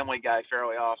in Family Guy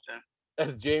fairly often.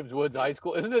 that's James Woods High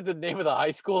School. Isn't it the name of the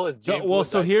high school? Is So, James well, Woods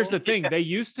so High here's School? the thing. They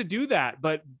used to do that,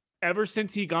 but ever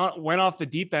since he went off the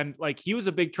deep end, like he was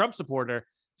a big Trump supporter.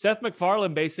 Seth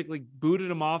MacFarlane basically booted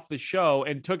him off the show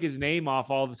and took his name off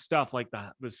all the stuff like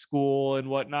the school and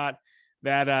whatnot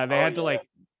that they had to like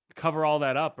cover all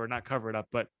that up, or not cover it up,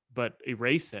 but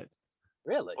erase it.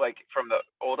 Really? Like from the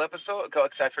old episode? Because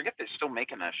I forget they're still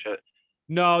making that shit.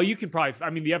 No, you can probably.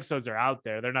 I mean, the episodes are out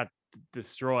there; they're not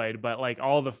destroyed, but like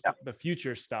all the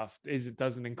future stuff it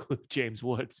doesn't include James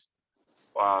Woods.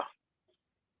 Wow.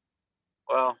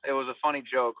 Well, it was a funny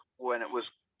joke when it was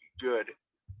good.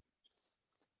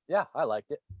 Yeah, I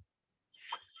liked it.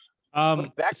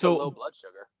 Back Back to low blood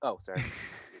sugar. Oh, sorry.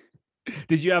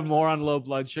 Did you have more on low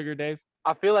blood sugar, Dave?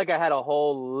 I feel like I had a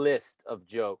whole list of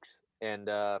jokes, and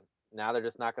now they're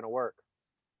just not going to work.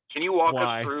 Can you walk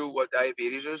Why? us through what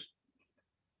diabetes is?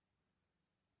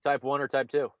 Type 1 or type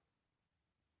 2?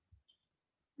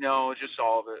 No, just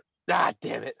all of it. Ah,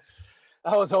 damn it.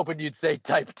 I was hoping you'd say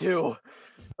type 2.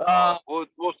 We'll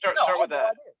start with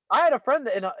that. I had a friend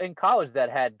in college that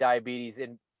had diabetes,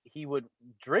 and he would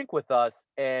drink with us.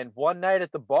 And one night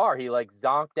at the bar, he like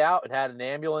zonked out and had an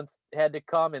ambulance had to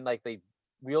come, and like they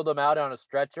wheeled him out on a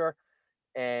stretcher,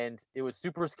 and it was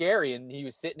super scary. And he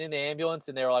was sitting in the ambulance,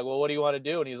 and they were like, "Well, what do you want to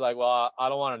do?" And he's like, "Well, I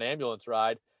don't want an ambulance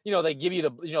ride." You know, they give you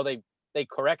they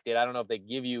correct it. I don't know if they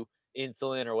give you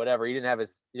insulin or whatever. He didn't have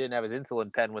his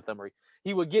insulin pen with him, or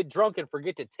he would get drunk and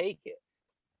forget to take it.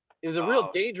 It was a real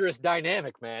dangerous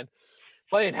dynamic, man.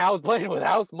 Playing with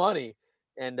house money,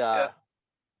 and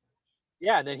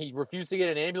yeah, and then he refused to get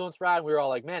an ambulance ride. And we were all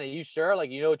like, "Man, are you sure?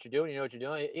 Like, you know what you're doing? You know what you're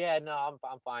doing?" Yeah, no,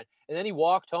 I'm fine. And then he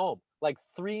walked home like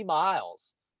 3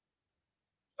 miles.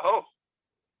 Oh,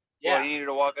 Yeah, well, you needed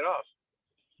to walk it off.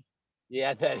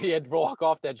 yeah, that he had to walk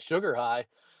off that sugar high.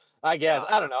 I guess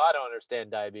I don't know. I don't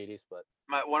understand diabetes, but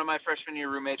One of my freshman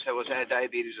year roommates had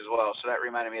diabetes as well, so that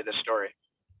reminded me of this story.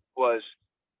 Was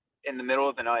in the middle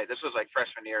of the night. This was like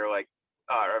freshman year, like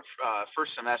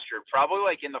first semester, probably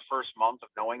like in the first month of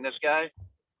knowing this guy.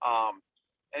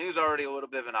 And he was already a little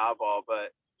bit of an oddball,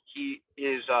 but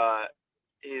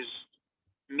his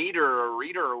meter or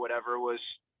reader or whatever was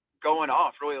going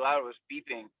off really loud. It was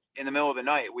beeping in the middle of the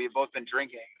night. We had both been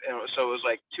drinking, so it was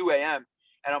like 2 a.m.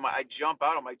 And I jump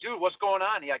out. I'm like, "Dude, what's going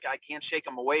on?" I can't shake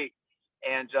him awake,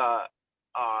 and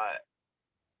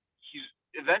he's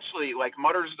eventually like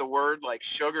mutters the word like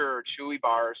sugar or chewy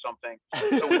bar or something.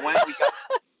 So we got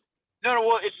no,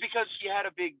 well, it's because he had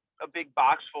a big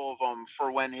box full of them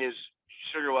for when his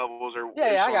sugar levels or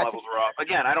insulin levels were off.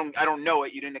 Again, I don't know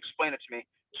it. You didn't explain it to me.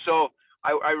 So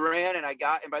I ran and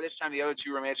and by this time the other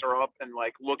two roommates are up and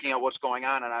like looking at what's going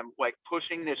on, and I'm like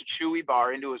pushing this chewy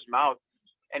bar into his mouth,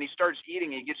 and he starts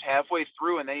eating. He gets halfway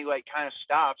through, and then he like kind of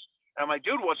stops, and I'm like,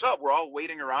 "Dude, what's up?" We're all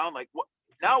waiting around like, "What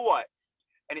now? What?"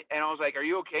 And I was like, "Are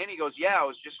you okay?" And he goes, "Yeah, I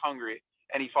was just hungry."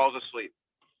 And he falls asleep.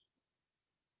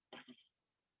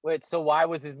 wait. So why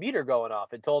was his meter going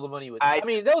off? It told him when he was. I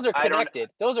mean, those are connected.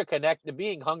 Those are connected.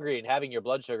 Being hungry and having your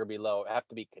blood sugar be low have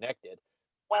to be connected.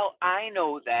 Well, I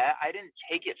know that. I didn't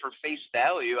take it for face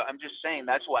value. I'm just saying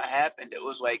that's what happened. It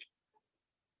was like,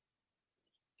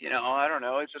 I don't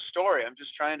know. It's a story. I'm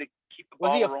just trying to keep the ball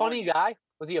Was he a rolling. funny guy?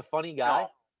 Was he a funny guy?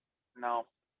 No.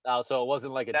 Oh, so it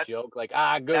wasn't like a joke. Like,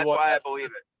 good that's one. Why I believe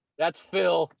it. That's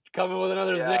Phil coming with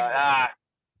another zinger.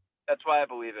 That's why I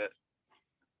believe it.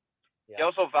 Yeah. He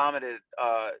also vomited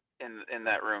in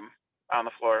that room on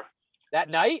the floor. That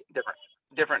night?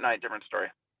 Different night, different story.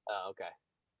 Oh, okay.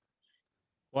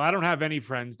 Well, I don't have any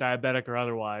friends, diabetic or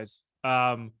otherwise.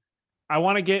 I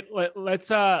want to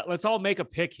let's all make a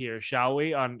pick here, shall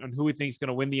we, on who we think is going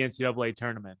to win the NCAA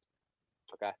tournament.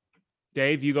 Okay.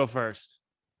 Dave, you go first.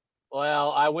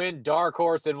 Well, I went dark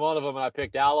horse in one of them, and I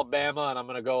picked Alabama, and I'm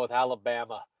going to go with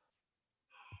Alabama.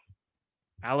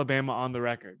 Alabama on the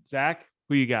record. Zach,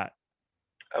 who you got?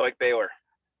 I like Baylor.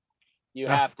 You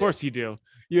have to. Of course you do.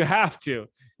 You have to.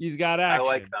 He's got action. I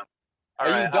like them.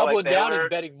 Are you doubling down and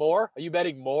betting more? Are you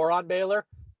betting more on Baylor?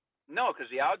 No, because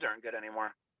the odds aren't good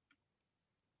anymore.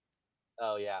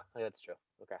 Oh yeah, that's true.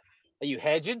 Okay. Are you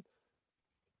hedging?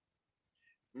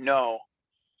 No,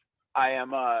 I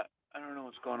am. I don't know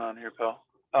what's going on here, Phil.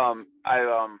 I'll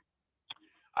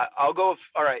go.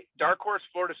 All right, dark horse,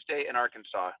 Florida State, and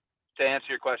Arkansas. To answer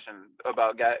your question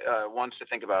about ones to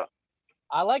think about.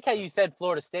 I like how you said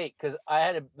Florida State because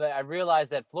I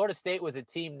realized that Florida State was a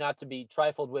team not to be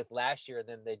trifled with last year, and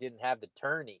then they didn't have the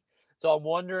tourney. So I'm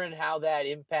wondering how that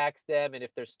impacts them and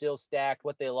if they're still stacked,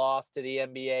 what they lost to the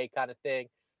NBA kind of thing.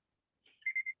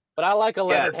 But I like a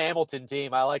Leonard Hamilton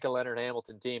team. I like a Leonard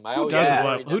Hamilton team. Who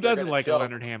doesn't like a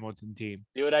Leonard Hamilton team?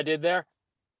 See what I did there?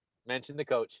 Mention the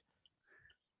coach.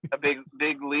 A big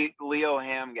Leo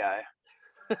Ham guy.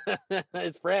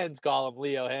 His friends call him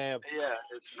Leo Ham. Yeah,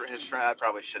 his friend. I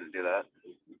probably shouldn't do that.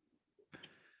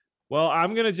 Well,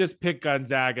 I'm gonna just pick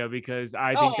Gonzaga because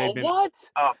I think they've been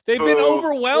they've been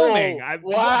overwhelming.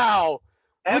 Wow.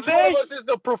 Have Which one of us is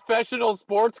the professional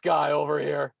sports guy over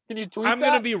here? Can you tweet I'm that?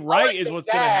 gonna be right is what's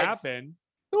gonna happen.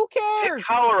 Who cares? Pick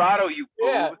Colorado, you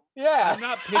boob. Yeah. I'm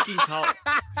not picking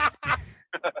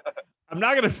I'm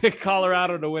not going to pick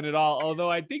Colorado to win it all, although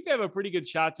I think they have a pretty good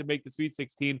shot to make the Sweet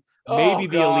 16, maybe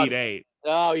the Elite Eight.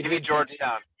 Oh, he's give me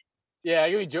Georgetown. Yeah,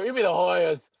 give me the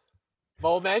Hoyas.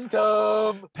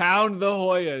 Momentum. Pound the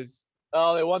Hoyas.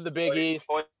 Oh, they won the Big East.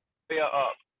 Hoya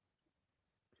up.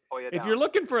 Hoya If down. you're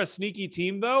looking for a sneaky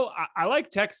team, though, I like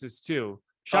Texas, too.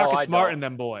 Shaka Smart and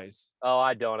them boys. Oh,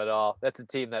 I don't at all. That's a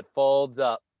team that folds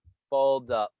up.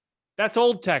 That's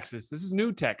old Texas. This is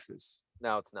new Texas.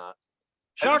 No, it's not.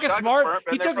 Shaka Smart,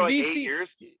 he took VCU.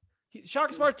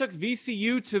 Shaka Smart took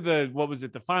VCU to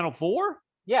the Final Four?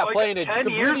 Yeah, like playing 10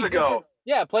 years ago.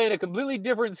 Playing a completely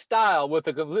different style with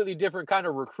a completely different kind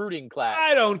of recruiting class.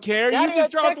 I don't care. Yeah, You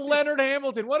just dropped Texas. Leonard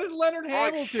Hamilton. What has Leonard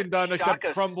Hamilton done except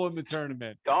Shaka's crumble in the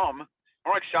tournament? Dumb.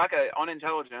 More like Shaka,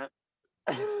 unintelligent.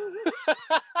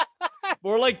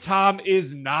 More like Tom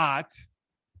is not.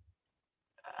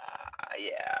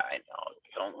 Yeah, I know.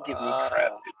 Don't give me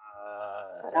crap.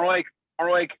 Or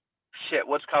like, shit.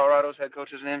 What's Colorado's head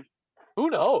coach's name?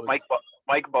 Who knows? Mike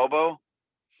Bobo.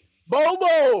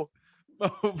 Bobo.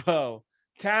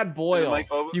 Tad Boyle. Mike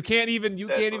Bobo? You can't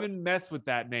even mess with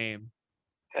that name.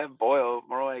 Tad Boyle.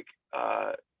 More like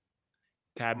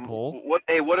Tadpole. What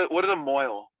is a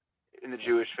moil in the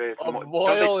Jewish faith? A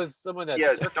moil is someone that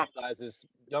circumcises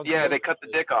young children. they cut the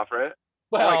dick off, right?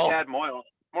 Well, More like Tad Moyle.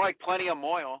 More like plenty of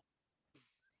moil.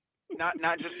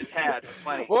 Not just a tad, but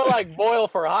plenty. more like boil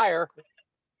for hire.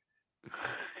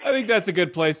 I think that's a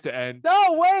good place to end.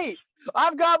 No, wait.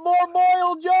 I've got more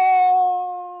Moyle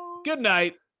Joe. Good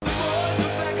night. The boys are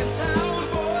back in town.